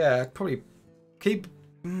 Yeah, probably keep...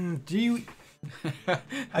 do you...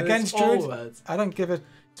 Against Druid? I don't give a...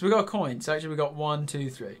 So we got a coin. So actually we got 1, 2,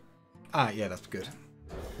 3. Ah, yeah, that's good.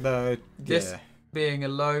 Though, this being a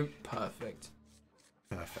low, perfect.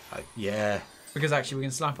 Perfect. Yeah. Because actually we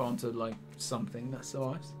can slap it onto like something that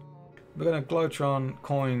survives. We're going to Glowtron,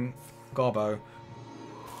 coin, Gobbo.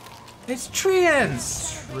 It's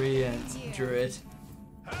Treants! Treant Druid.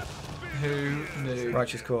 Who knew?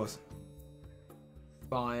 Righteous Cause.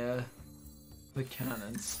 Fire the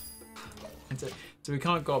cannons. So we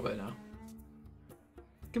can't Gobbo now.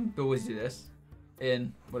 We can always do this.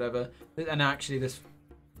 In, whatever. And actually this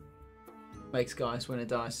makes guys when it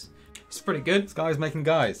dies. It's pretty good. This guy's making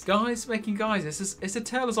guys. Guys making guys. It's a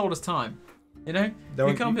tale as old as time. You know?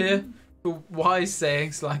 You come here for wise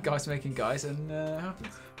sayings like guys making guys and it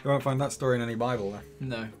happens. You won't find that story in any Bible though.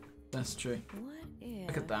 No, that's true.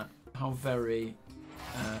 Look at that. How very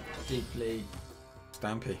deeply...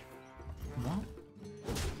 Stampy. What?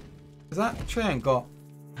 Has that Treant got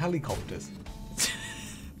helicopters?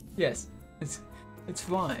 Yes. It's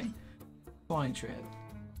flying. Flying Treant.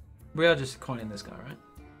 We are just coining this guy, right?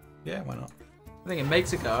 Yeah, why not? I think it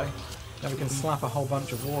makes a guy. Then we can slap a whole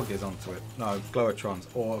bunch of Wargears onto it. No, Glowatrons,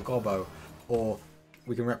 or a Gobbo, or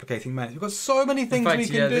we can Replicating Menace. We've got so many things we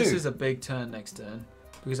can do. This is a big turn next turn.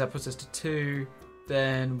 Because that puts us to 2,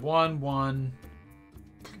 then 1, 1.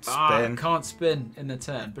 Spin. Can't spin in the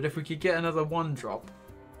turn. But if we could get another 1 drop,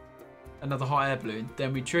 another hot air balloon,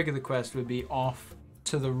 then we trigger the quest, we'd be off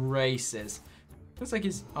to the races. Looks like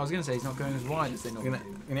he's... I was going to say he's not going as wide as they normally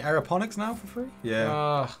do. Any Aeroponics now for free?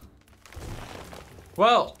 Yeah.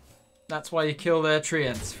 Well, that's why you kill their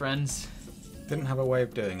treants, friends. Didn't have a way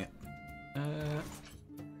of doing it.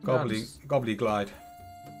 Gobbly Glide.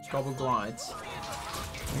 Gobble glides.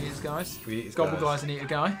 We eat his guys. We eat his Gobble guys. glides and eat a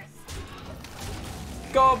guy.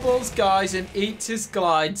 Gobbles guys and eats his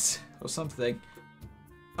glides. Or something.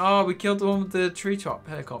 Oh, we killed the one with the treetop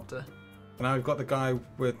helicopter. Now we've got the guy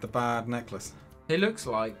with the bad necklace. He looks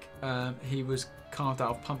like he was carved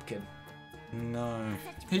out of pumpkin. No.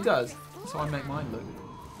 He does. That's how I make mine look.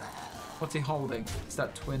 What's he holding? It's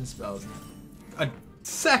that twin spell, isn't it? A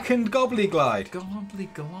second Gobbly Glide. Gobbly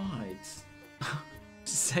glides.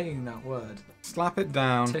 Saying that word. Slap it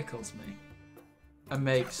down. Tickles me. And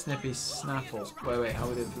make snippy snapples. Wait, how are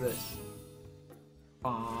we doing for this?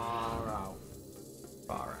 Far out.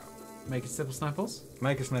 Far out. Make a snipple snapples?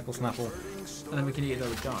 Make a snipple snapple. And then we can eat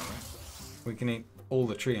another guy, right? We can eat all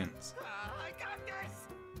the treants.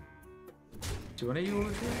 Do you want to eat all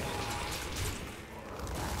the treants?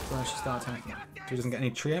 So I should start attacking. He doesn't get any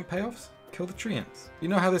treant payoffs? Kill the treants. You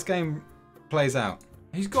know how this game plays out.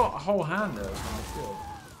 He's got a whole hand there,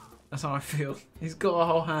 that's how I feel. He's got a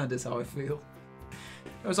whole hand, is how I feel.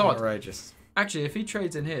 It was odd. Outrageous. Actually, if he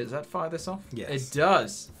trades in here, does that fire this off? Yes. It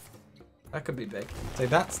does. That could be big. So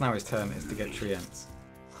that's now his turn, is to get treants.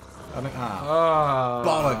 I think, Oh,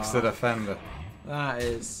 bollocks the defender. That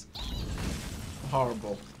is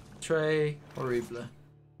horrible. Très horrible.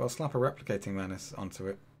 Well, slap a Replicating Menace onto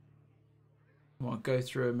it. Well, go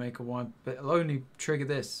through and make a wide, but it'll only trigger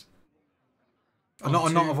this.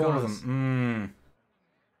 Not of all of guys. them.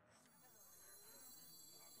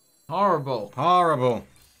 Horrible. Horrible.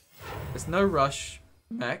 There's no rush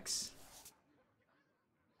mechs.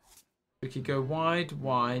 We could go wide,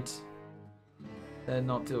 then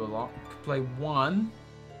not do a lot. We could play 1,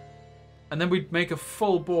 and then we'd make a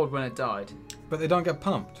full board when it died. But they don't get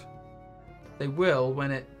pumped. They will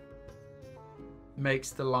when it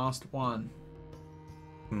makes the last one.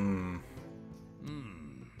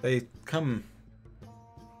 They come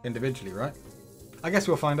individually, right? I guess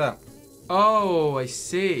we'll find out. Oh, I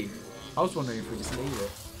see. I was wondering if we just leave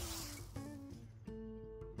it.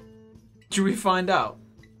 Should we find out?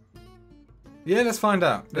 Yeah, let's find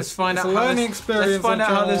out. Let's find out how learning experience. Let's find out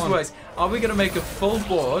how this works. Are we going to make a full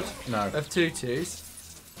board No. of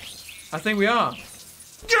 2/2s? I think we are.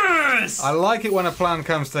 Yeah! Yes! I like it when a plan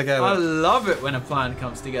comes together. I love it when a plan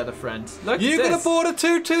comes together, friend. Look You at got this. a board of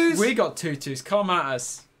 2/2s? We got 2/2s. Come at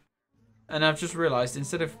us. And I've just realised,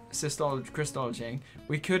 instead of Crystalloging,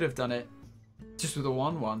 we could have done it just with a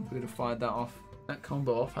 1/1. We would have fired that off. That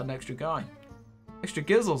combo off, had an extra guy. Extra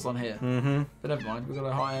gizzles on here. Mm-hmm. But never mind, we've got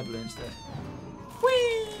a hot air balloon instead.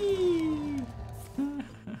 Whee!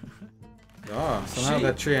 Ah, so now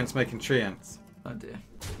they're treants making treants. Oh dear.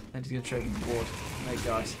 And he's going to trade him the board. Hey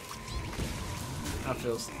guys. That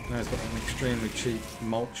feels... Now he's got an extremely cheap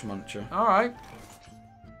mulch muncher. Alright.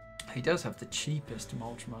 He does have the cheapest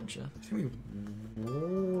mulch muncher.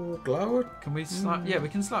 Ooh, glow? Can we slap... Yeah, we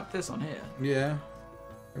can slap this on here. Yeah.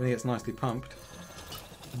 Everything gets nicely pumped.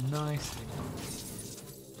 Nicely.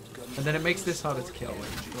 And then it makes this harder to kill.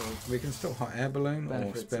 We can still hot air balloon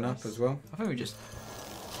or spin up as well. I think we just...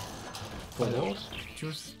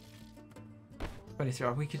 Just...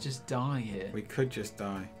 23. We could just die here. We could just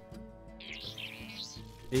die.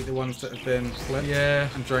 Eat the ones that have been flipped. Yeah,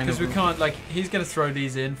 and drain because them. we can't, like, he's going to throw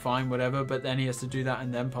these in, fine, whatever, but then he has to do that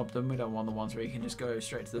and then pump them. We don't want the ones where he can just go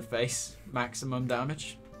straight to the face, maximum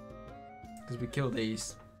damage. Because we kill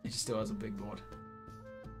these, he just still has a big board.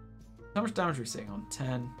 How much damage are we seeing on?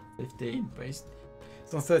 10, 15, but he's...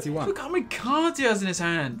 It's on 31. Look how many cards he has in his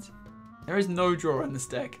hand. There is no draw in this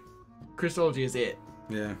deck. Crystology is it.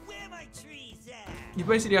 Yeah. You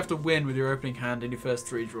basically have to win with your opening hand in your first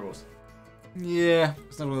 3 draws. Yeah,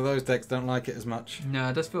 it's not one of those decks, don't like it as much. No,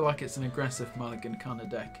 it does feel like it's an aggressive mulligan kind of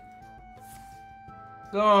deck.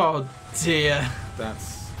 Oh dear.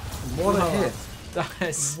 That's... What a hit. That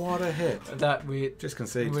is... What a hit. That we... Just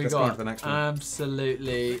concede. We Let's go on got to the next one.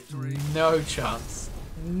 absolutely no chance.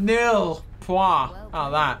 Nil point out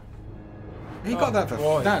of that. He got that for...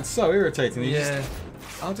 boy. That's so irritating. He Yeah. just,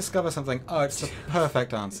 I'll discover something. Oh, it's the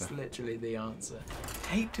perfect answer. It's literally the answer.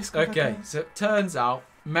 Hate discover. Okay, so it turns out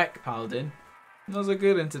Mech Paladin not so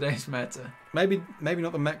good in today's meta. Maybe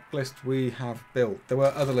not the mech list we have built. There were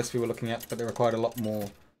other lists we were looking at, but they required a lot more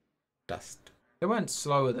dust. It went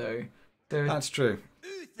slower though. That's true.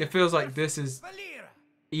 It feels like this is,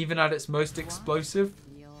 even at its most explosive,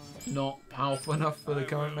 not powerful enough for the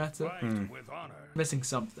current meta. Missing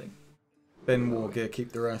something. Bin war gear,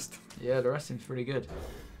 keep the rest. Yeah, the rest seems pretty good.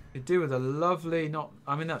 Could do with a lovely, not,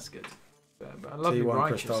 I mean that's good. But a lovely T1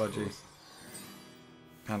 righteous Crystology. course.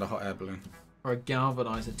 And a hot air balloon. Or a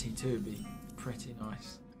galvanizer T2 would be pretty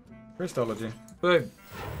nice. Crystology. Boom.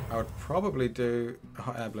 I would probably do a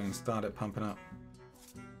hot air balloon, start it pumping up.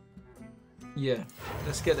 Yeah,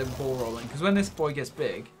 let's get the ball rolling. Because when this boy gets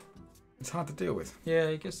big, It's hard to deal with.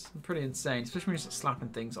 yeah, he gets pretty insane. Especially when you start slapping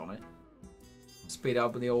things on it. Speed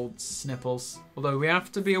up with the old snipples. Although we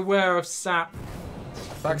have to be aware of sap.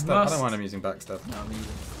 Backstab. I don't mind him using backstab. No, me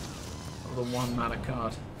either. Or the 1 mana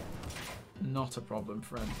card. Not a problem,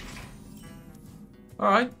 friend.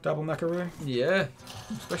 Alright. Double Mecharoo. Yeah.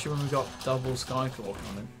 Especially when we've got double Skyclaw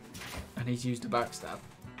coming. And he's used a backstab.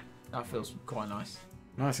 That feels quite nice.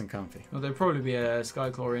 Nice and comfy. Well, there'll probably be a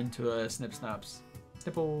Skyclaw into a Snip Snaps.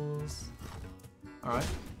 Snipples. Alright.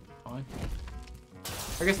 Fine.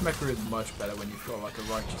 I guess Mecharoo is much better when you've got like a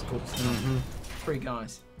righteous corpse. 3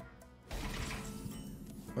 guys.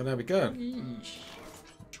 Well, there we go. Yeesh.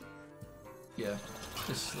 Yeah.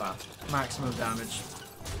 Just slap. Maximum damage.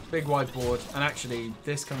 Big wide board. And actually,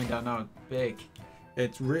 this coming down now is big.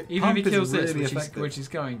 It's Even if he kills this, really which he's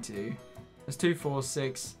going to, there's 2, 4,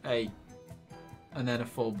 6, 8. And then a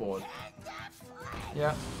full board.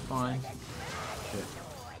 Yeah, fine. Shit.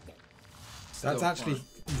 Still That's actually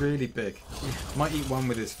fine. really big. Might eat one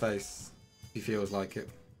with his face if he feels like it.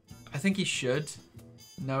 I think he should.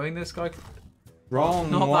 Knowing this guy.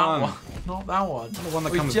 Wrong Not one. that one. Not that one. Not the one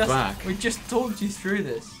that comes back. We just talked you through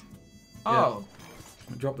this. Oh.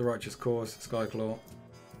 Drop the righteous course, Skyclaw.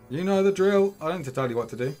 You know the drill. I don't need to tell you what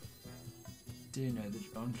to do. Do you know the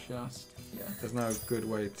John just? Yeah. There's no good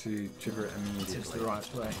way to trigger it immediately. It's just the right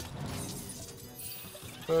play.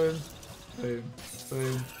 Boom. Boom.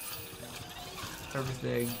 Boom.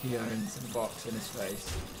 Everything he owns in a box in his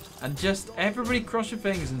face. And just everybody cross your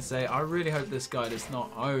fingers and say, I really hope this guy does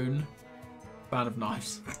not own Fan of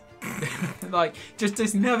Knives. Like, just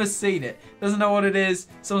has never seen it. Doesn't know what it is.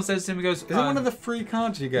 Someone says to him, he goes, Is it one of the free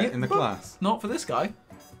cards you get in the class? Not for this guy.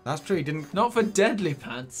 That's true, he didn't... Not for Deadly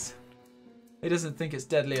Pants. He doesn't think it's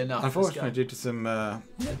deadly enough. Unfortunately, due to some... Yeah,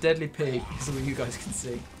 Deadly P is what you guys can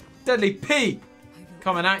see. Deadly P!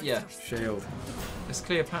 Coming at you. Shield. There's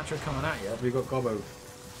Cleopatra coming at you. We got Gobbo.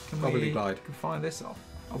 We Glide. can fire this off.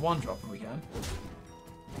 A 1-drop if we can.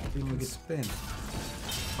 We can spin.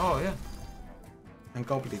 Oh, yeah. And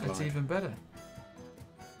Gobbly That's Glide. even better.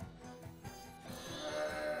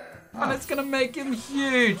 And it's going to make him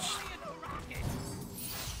huge.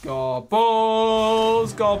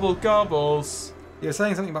 Gobbles, gobble, gobbles. You're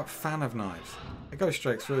saying something about fan of knives. It goes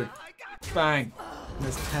straight through. Bang. And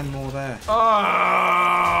there's 10 more there.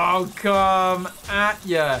 Oh, come at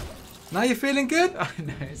ya. Now you're feeling good? I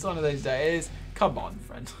know, it's one of those days. Come on,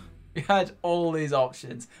 friend. You had all these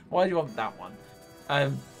options. Why do you want that one?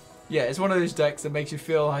 Yeah, it's one of those decks that makes you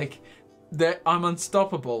feel like that I'm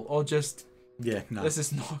unstoppable, or just no. This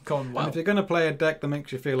is not gone well. And if you're going to play a deck that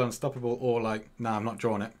makes you feel unstoppable, or like, nah, I'm not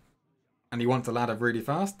drawing it, and you want to ladder really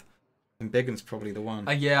fast, then Embiggen's probably the one.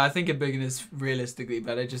 Yeah, I think Embiggen is realistically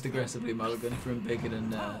better. Just aggressively mulligan for Embiggen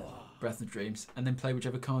and Breath of Dreams, and then play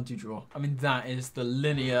whichever card you draw. I mean, that is the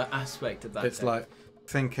linear aspect of that. It's deck. like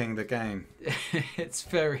thinking the game. It's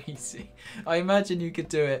very easy. I imagine you could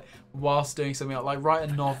do it whilst doing something like write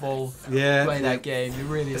a novel, play that game. You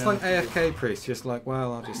really it's don't like AFK Priest, just like,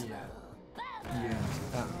 well, I'll just... Yeah,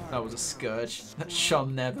 that was a scourge. That shall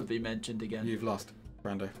never be mentioned again. You've lost,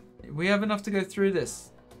 Brando. We have enough to go through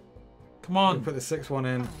this. Come on. We'll put the 6-1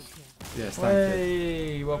 in. Yes,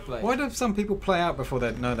 thank you. Well played. Why do some people play out before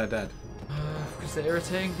they know they're dead? Because they're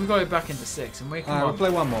irritating. We've got to go back into 6 and we come on. We'll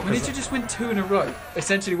play one more. We need to just win 2 in a row.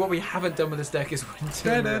 Essentially what we haven't done with this deck is win 2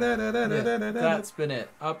 in a row. That's been it.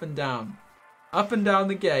 Up and down. Up and down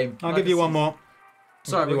the game. I'll give you one more.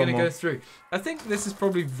 Sorry, we're going to go through. I think this is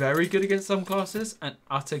probably very good against some classes and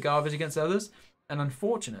utter garbage against others. And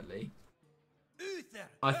unfortunately,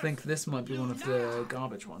 I think this might be one of the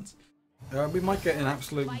garbage ones. We might get an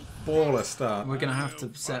absolute baller start. We're going to have to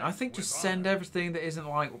send... I think just send everything that isn't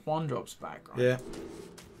like 1-drops back, right? Yeah.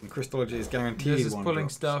 And Crystology is guaranteed This is pulling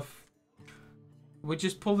drops. stuff. We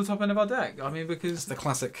just pull the top end of our deck. I mean, because... It's the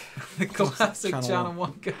classic. the classic channel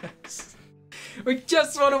 1 goes. We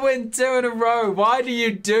just want to win 2 in a row. Why do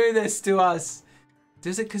you do this to us?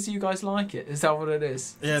 Does it because you guys like it? Is that what it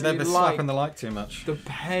is? Yeah, they've been slapping the like too much. The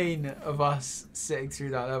pain of us sitting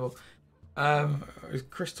through that level. Is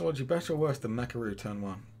Crystology better or worse than Mecharoo turn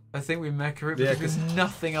 1? I think we Mecharoo because there's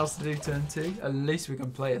nothing else to do turn 2. At least we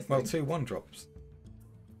can play a thing. Well, 2 1-drops.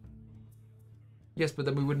 Yes, but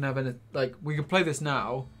then we wouldn't have any... Like, we could play this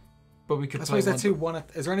now, but we could I play suppose they're 2 1...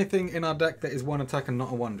 Is there anything in our deck that is 1 attack and not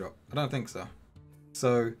a 1-drop? I don't think so.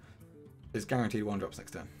 So, it's guaranteed 1-drops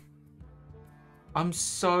next turn. I'm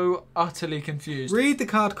so utterly confused. Read the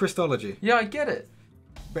card Crystology. Yeah, I get it.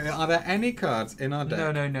 But are there any cards in our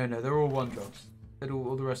deck? No. They're all 1-drops.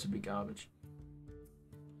 All the rest would be garbage.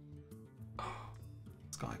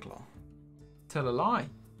 Skyclaw. Tell a lie.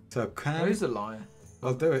 So can... Who's a liar?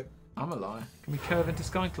 I'll do it. I'm a liar. Can we curve into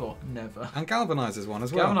Skyclaw? Never. And Galvanizer's one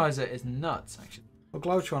as well. Galvanizer is nuts, actually. We'll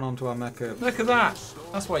Glowtron onto our Mecha. Look at that.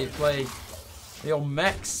 That's why you play the old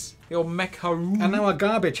mechs. The old Mech-Haroon. And now our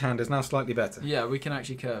garbage hand is now slightly better. Yeah, we can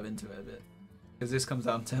actually curve into it a bit. Because this comes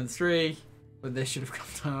down turn 3, but this should have come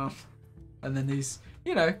down. And then these,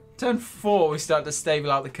 you know, turn 4 we start to stable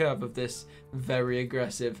out the curve of this very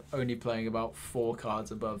aggressive, only playing about 4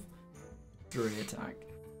 cards above 3 attack.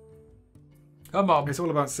 Come on. It's all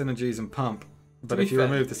about synergies and pump. But if you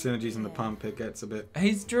remove the synergies and the pump, it gets a bit...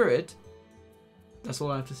 He's Druid. That's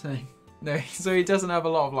all I have to say. No, so he doesn't have a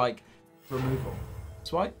lot of, like, removal.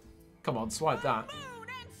 Swipe? Come on, swipe that.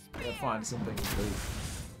 Yeah, fine, it's Embiggen.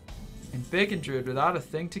 Embiggen Druid without a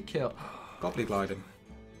thing to kill. Gobbly gliding.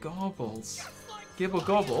 Gobbles. Gibble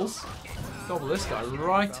gobbles. Gobble this guy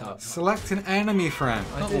right up. Select an enemy friend.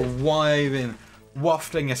 I Not did. wiving,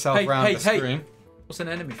 wafting yourself around the screen. What's an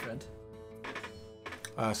enemy friend?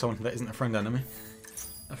 Someone that isn't a friend enemy.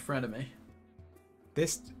 A frenemy.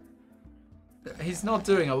 This... He's not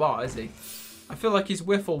doing a lot, is he? I feel like he's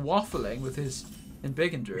whiffle waffling with his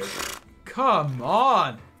Embiggen Druid. Come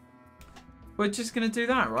on! We're just going to do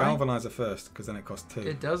that, right? Galvanizer first, because then it costs 2.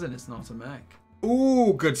 It doesn't, it's not a mech.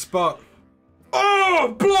 Ooh, good spot.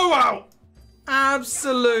 Oh, blowout!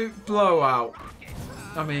 Absolute blowout.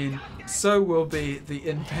 I mean, so will be the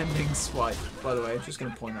impending swipe, by the way. I'm just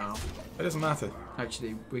going to point that out. It doesn't matter.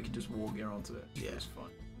 Actually, we can just walk here onto it. Yeah. It's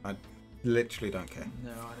fine. I literally don't care.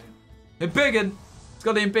 No, I don't. Embiggen! He's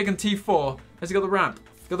got the Embiggen T4. Has he got the ramp?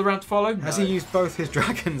 Got the ramp to follow? Has he used both his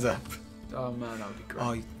dragons up? Oh man, that would be great.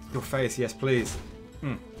 Oh, your face, yes please.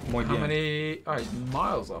 Muy How bien. many? Oh, he's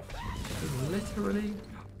miles off. He's literally.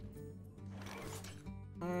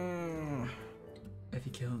 If he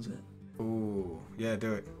kills it, Ooh, yeah,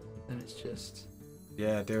 do it. then it's just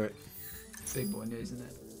Yeah, do it. big boy news, isn't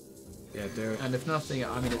it? Yeah, do it. And if nothing,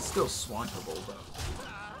 I mean, it's still swipeable, but.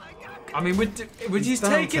 I mean, he's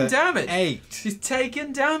down taking to damage. 8. He's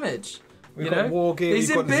taking damage. We've you got know? War Gear, These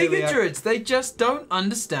we've got Embiggen Zilliac. Druids, they just don't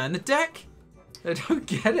understand the deck. They don't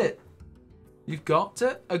get it. You've got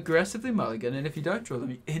to aggressively mulligan, and if you don't draw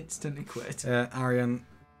them, you instantly quit. Arian.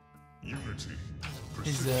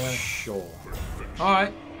 He's sure.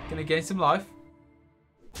 Alright, gonna gain some life.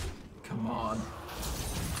 Come on. How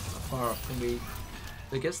far off can we?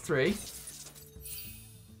 So it gets 3.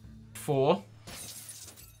 4.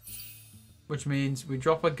 Which means we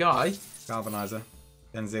drop a guy. Galvanizer.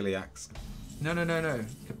 Then Ziliax. No.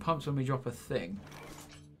 It pumps when we drop a thing.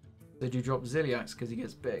 So do you drop Ziliax because he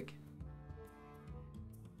gets big?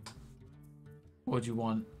 Or do you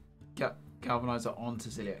want Galvanizer onto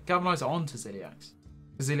Ziliax? Galvanizer onto Ziliax.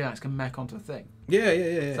 Because Ziliax can mech onto a thing. Yeah.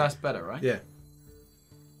 So that's better, right? Yeah.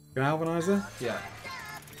 Galvanizer? Yeah.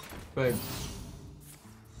 Boom.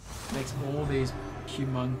 Makes all these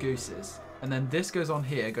humongooses. And then this goes on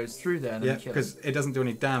here, goes through there, and then we kill him. because it doesn't do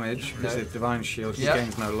any damage, because it's Divine Shield, he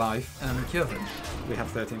gains no life. And then we kill him. We have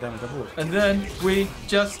 13 damage on board. And then we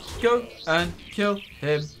just go and kill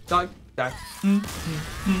him like that.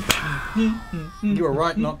 You were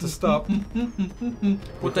right not to stop.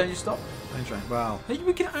 Well, don't you stop? Wow. Hey,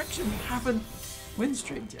 we can actually haven't win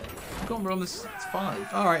streak yet. We're on this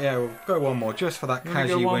 5. Alright, yeah, we'll go one more, just for that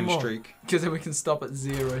casual win streak. Because then we can stop at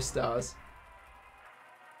 0 stars.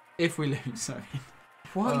 If we lose, I mean.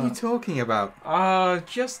 What are you talking about?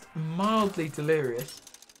 Just mildly delirious. Is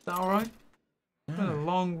that alright? It's been a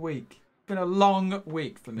long week. It's been a long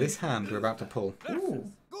week for me. This hand we're about to pull.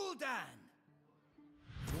 Ooh.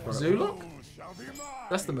 Zulok?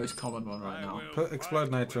 That's the most common one right now. Put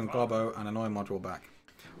Explodinator and Gobbo and Annoy module back.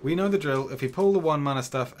 We know the drill. If you pull the 1 mana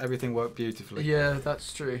stuff, everything worked beautifully. Yeah,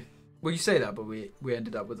 that's true. Well, you say that, but we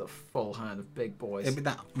ended up with a full hand of big boys. Yeah, but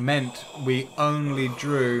that meant we only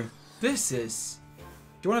drew... This is...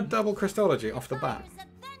 Do you want a double Crystology off the bat?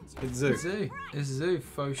 It's Zoo. It's Zoo,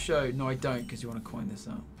 faux show. No, I don't, because you want to coin this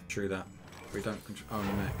out. True that. We don't own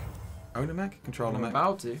a mech. Own a mech? Control a mech?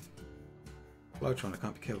 About to. Blowtron, it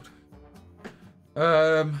can't be killed.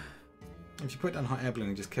 If you put down Hot Air Balloon,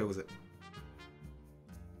 it just kills it.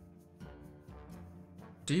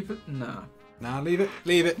 Do you put... Nah. Nah, leave it.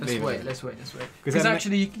 Let's wait. Because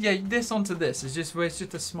actually, yeah, this onto this is just it's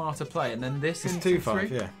just a smarter play, and then this is into 2/5,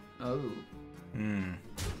 3. yeah. Oh.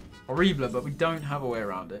 Horrible, but we don't have a way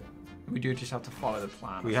around it. We do just have to follow the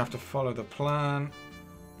plan. We have to follow the plan.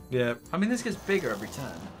 Yeah. I mean, this gets bigger every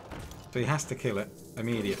turn. So he has to kill it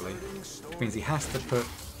immediately, which means he has to put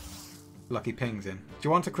lucky pings in. Do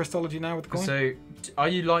you want a Crystology now with the coin? So, are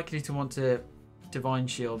you likely to want to Divine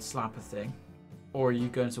Shield slap a thing, or are you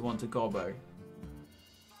going to want to Gobbo?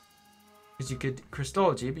 Because you could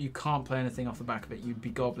Crystology, but you can't play anything off the back of it. You'd be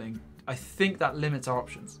gobbling. I think that limits our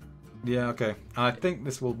options. Yeah, okay. I think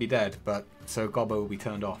this will be dead, but so Gobbo will be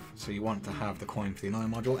turned off. So you want to have the coin for the Annoy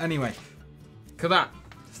module. Anyway. Look at that.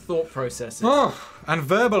 Thought processes. Oh, and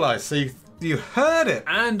verbalize. So you heard it.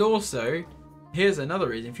 And also, here's another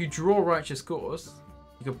reason. If you draw Righteous Cause,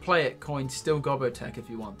 you can play it coin, still Gobbo tech if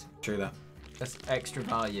you want. True that. That's extra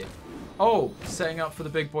value. Oh, setting up for the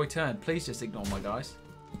big boy turn. Please just ignore my guys.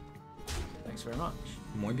 Thanks very much.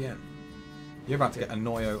 Muy bien. You're about to get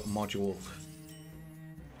Annoyo module.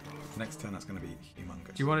 Next turn, that's going to be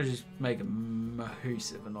humongous. Do you want to just make a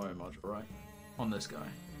massive Annoyo module, right? On this guy.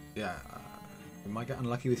 Yeah. We might get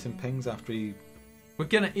unlucky with some pings after he... We're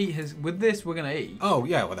going to eat his... With this, we're going to eat. Oh,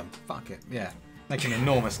 yeah, well then, fuck it. Yeah. Make an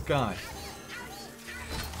enormous guy.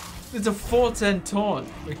 It's a 4/10 taunt.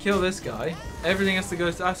 We kill this guy. Everything has to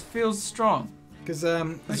go... That feels strong. Because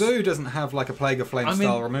Zoo doesn't have like a Plague of Flame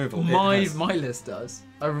style removal. My list does.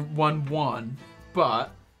 I 1/1,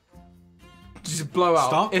 but just blow out.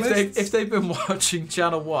 Stock if they've been watching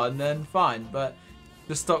Channel 1, then fine. But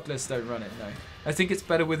the stock lists don't run it. No, I think it's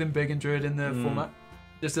better within Big and Druid in the format.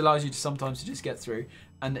 Just allows you to sometimes just get through,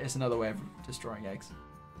 and it's another way of destroying eggs.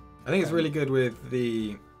 I think it's really good with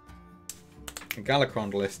the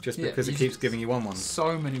Galakrond list, just because it keeps giving you 1/1.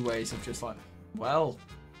 So many ways of just like, well.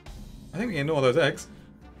 I think we ignore those eggs.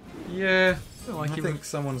 Yeah. I think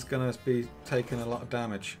someone's going to be taking a lot of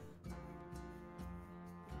damage.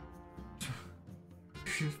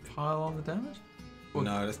 Pile on the damage? Well,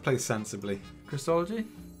 no, let's play sensibly. Crystology?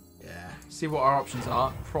 Yeah. See what our options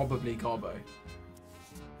are. Probably Gobbo.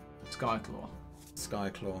 Skyclaw.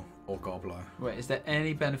 Skyclaw or Gobbler. Wait, is there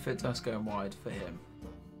any benefit to us going wide for him?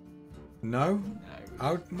 No.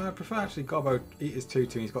 No. I prefer actually Gobbo eat his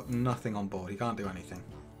 2/2. He's got nothing on board. He can't do anything.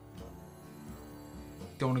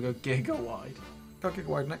 Don't want to go giga wide. Go giga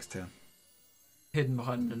wide next turn. Hidden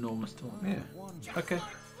behind an enormous taunt. Yeah. Okay.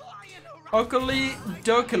 Oakley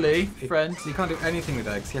dokily, friend. He can't do anything with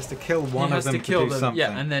eggs. He has to kill one of them to do something.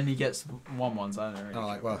 Yeah, and then he gets 1/1s. I don't know. Oh,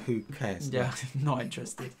 like, well, who cares? Yeah, not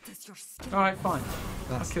interested. Alright, fine.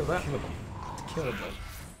 That's I'll kill that. Killable. Killable.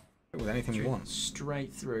 with anything you want.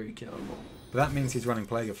 Straight through killable. But that means he's running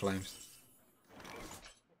Plague of Flames.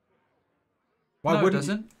 Why no, it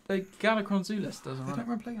doesn't. The Galakrond Zulus doesn't run. They don't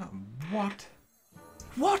run Plague of What?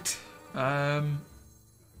 What?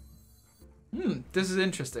 This is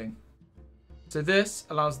interesting. So this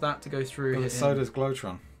allows that to go through. So does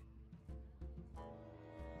Glowtron.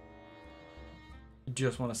 You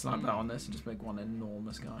just want to slap that on this and just make one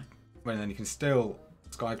enormous guy. Well, and then you can still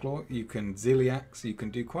Skyclaw, you can Ziliax, you can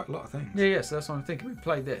do quite a lot of things. Yeah, so that's what I'm thinking. We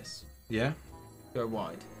play this. Yeah? Go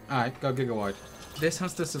wide. Alright, go Giga Wide. This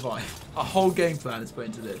has to survive. A whole game plan is put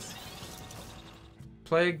into this.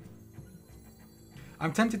 Play.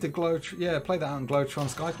 I'm tempted to play that out in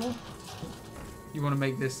Glowtron Skyclaw. You want to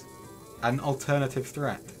make this an alternative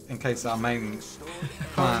threat in case our main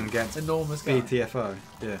plan gets enormous guy. BTFO.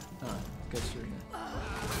 Yeah. Alright, go through here.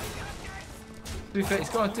 To be fair, it's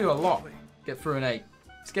got to do a lot. Get through an 8.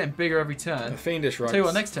 It's getting bigger every turn. Fiendish Rites. Tell you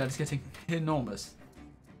what, next turn it's getting enormous.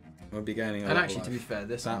 We'll be gaining a and lot actually, of to be fair,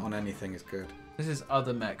 this that on anything is good. This is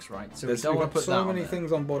other mechs, right? So we don't want to put so many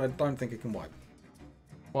things on board. I don't think it can wipe.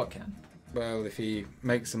 What can? Well, if he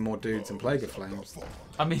makes some more dudes and Plague of Flames.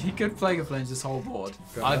 I mean, he could Plague of Flames this whole board.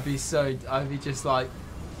 I'd be just like,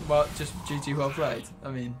 well, just GG, well played.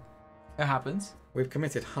 I mean, it happens. We've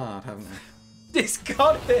committed hard, haven't we? He's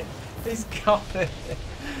got it. He's got it.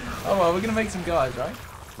 Oh well, we're gonna make some guys, right?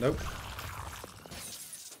 Nope.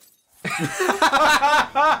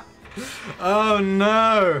 Oh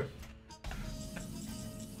no!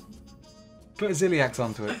 Put a Ziliax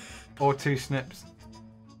onto it, or 2 snips.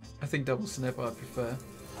 I think double snip I prefer.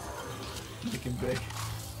 Make him big.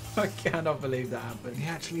 I cannot believe that happened. He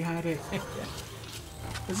actually had it. Yeah.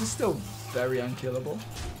 This is still very unkillable.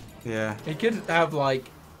 Yeah. He could have like,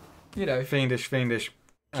 you know, fiendish.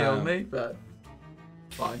 Kill me, but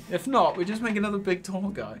fine. If not, we just make another big tall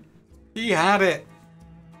guy. He had it.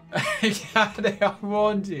 He had it. I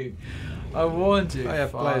warned you. I warned you. I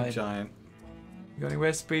have Blade Giant. You got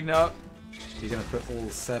anywhere speeding up? You're gonna put all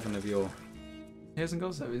 7 of your. He hasn't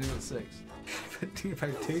got 7. He's got 6. Do you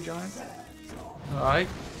pay 2 giants? All right.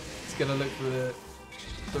 He's gonna look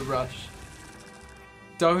for the rush.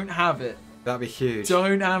 Don't have it. That'd be huge.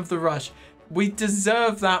 Don't have the rush. We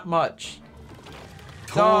deserve that much.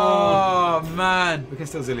 Oh man. We can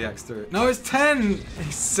still Ziliax through it. No, it's 10!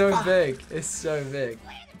 It's so big. It's so big.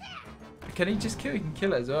 Can he just kill? He can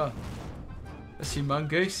kill it as well. That's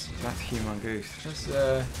humongous. That's humongous. That's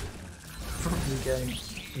probably game.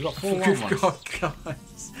 We've got 4 We've got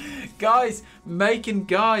guys. Guys, making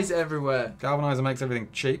guys everywhere. Galvanizer makes everything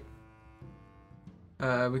cheap.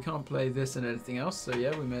 We can't play this and anything else, so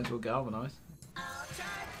yeah, we may as well galvanize.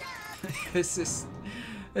 This is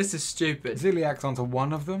stupid. Ziliax onto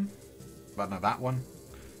one of them. But no, that one.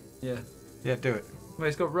 Yeah. Yeah, do it. Wait,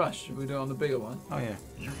 it's got rush. Should we do it on the bigger one? Oh yeah.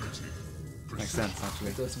 Makes sense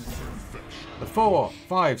actually. It does make sense. The 4,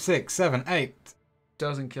 5, 6, 7, 8.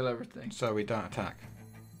 Doesn't kill everything. So we don't attack.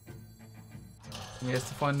 He has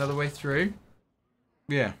to find another way through.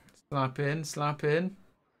 Yeah. Slap in, slap in.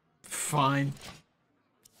 Fine.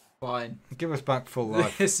 Fine. Give us back full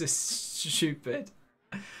life. This is stupid.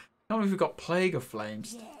 I don't know if we've got Plague of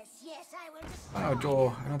Flames. Yes, I will. I'll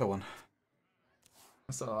draw another one.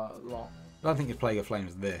 That's a lot. I don't think it's Plague of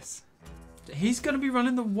Flames this. He's going to be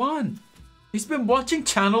running the 1. He's been watching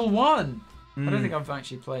Channel 1. I don't think I've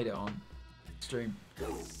actually played it on stream.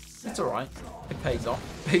 It's alright. It pays off.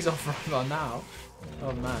 It pays off right on now.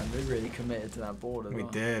 Oh man, we really committed to that board as well.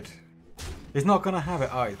 We did. He's not going to have it.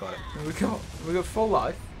 Oh, he's got it. We got full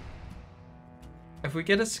life. If we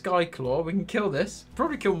get a Skyclaw, we can kill this.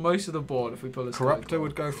 Probably kill most of the board if we pull a Corruptor Skyclaw.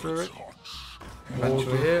 would go through it.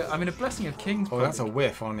 Eventually. Yeah, I mean, a Blessing of Kings. Oh, that's a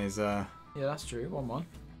whiff on his. Yeah, that's true. 1-1.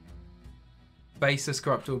 Baseless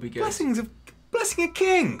Corruptor will be good. Blessing of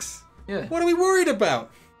Kings. Yeah. What are we worried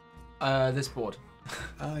about? This board.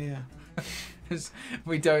 Oh yeah.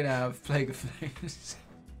 We don't have Plague of Flames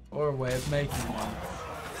or a way of making one.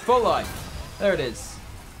 Full life. There it is.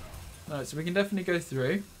 Alright, so we can definitely go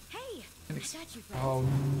through. Oh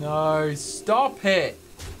no! Stop it!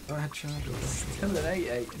 I had charges. Still an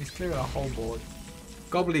 8/8, and he's clearing our whole board.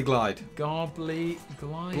 Gobbly Glide. Gobbly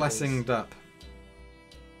Glide. Blessinged up.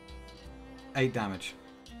 8 damage.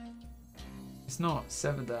 It's not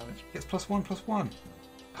 7 damage. It's +1/+1.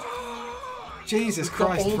 Jesus We've got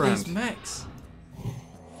Christ, all friend. these mechs.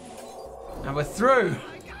 And we're through.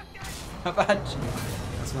 How about you?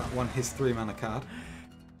 That's not one. His 3 mana card.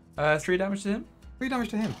 3 damage to him. 3 damage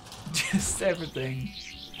to him. Just everything.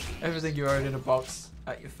 Everything you own in a box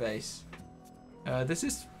at your face. This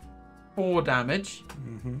is 4 damage.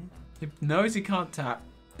 He knows he can't tap.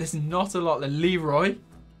 There's not a lot. The Leroy.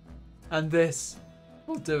 And this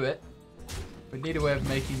will do it. We need a way of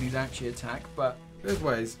making these actually attack, but There's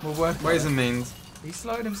ways. we'll work. Ways and means. He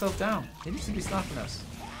slowed himself down. He needs to be slapping us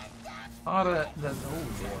harder than.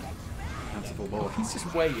 Oh boy. That's a full board. He's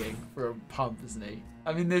just waiting for a pump, isn't he?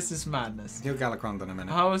 I mean, this is madness. He'll Galakrond in a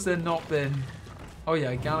minute. How has there not been? Oh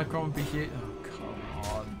yeah, Galakrond would be huge. Oh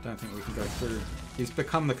come on. Don't think we can go through. He's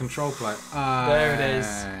become the control player. There it is.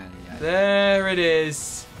 Yeah. There it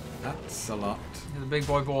is. That's a lot. The big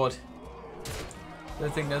boy board.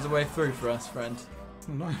 Don't think there's a way through for us, friend.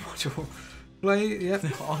 No module. Play, yep.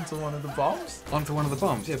 Onto one of the bombs. Onto one of the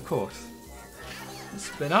bombs, yeah, of course.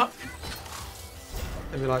 Spin up.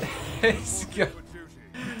 They'd be like, Let's go.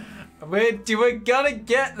 We're gonna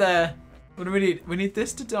get there. What do we need? We need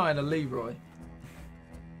this to die in a Leroy.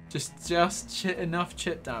 Just enough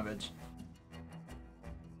chip damage.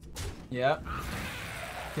 Yeah.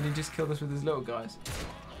 Can he just kill us with his little guys?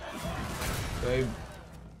 Boom.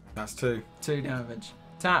 that's 2. 2 damage.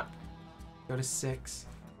 Tap. Go to 6.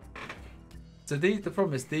 So the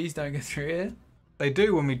problem is these don't go through here. They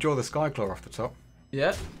do when we draw the Skyclaw off the top.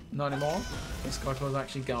 Yeah. Not anymore. This Skyclaw's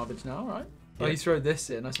actually garbage now, right? Oh, Yeah. you throw this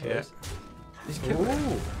in, I suppose. Yeah. He's killed it.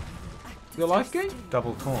 Ooh. Your life gain?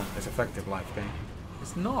 Double taunt. It's effective life gain.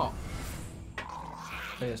 It's not. Oh,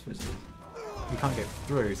 yeah, I suppose it is. We can't get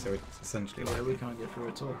through, so it's essentially Yeah, like we can't get through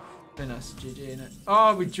at all. Very nice. GG in it.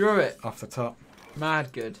 Oh, we drew it. off the top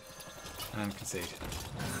Mad good. and concede.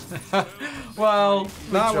 Well,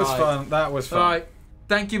 That was fun. That was fun. Alright.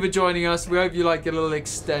 Thank you for joining us. We hope you liked a little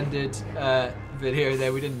extended video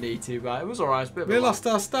there. We didn't need to, but it was alright. We lost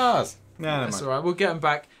our stars. No, That's alright. We'll get them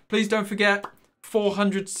back. Please don't forget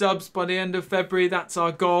 400 subs by the end of February. That's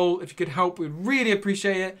our goal. If you could help, we'd really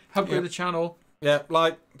appreciate it. Help with the channel. Yeah,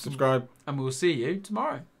 like, subscribe. And we'll see you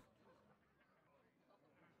tomorrow.